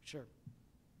 Thank you. Sure.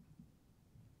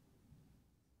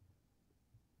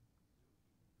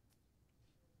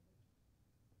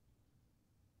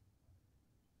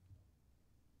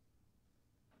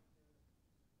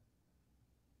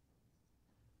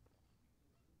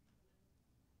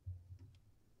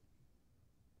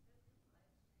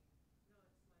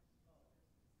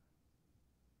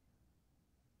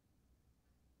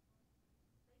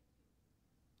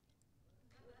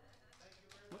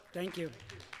 Thank you.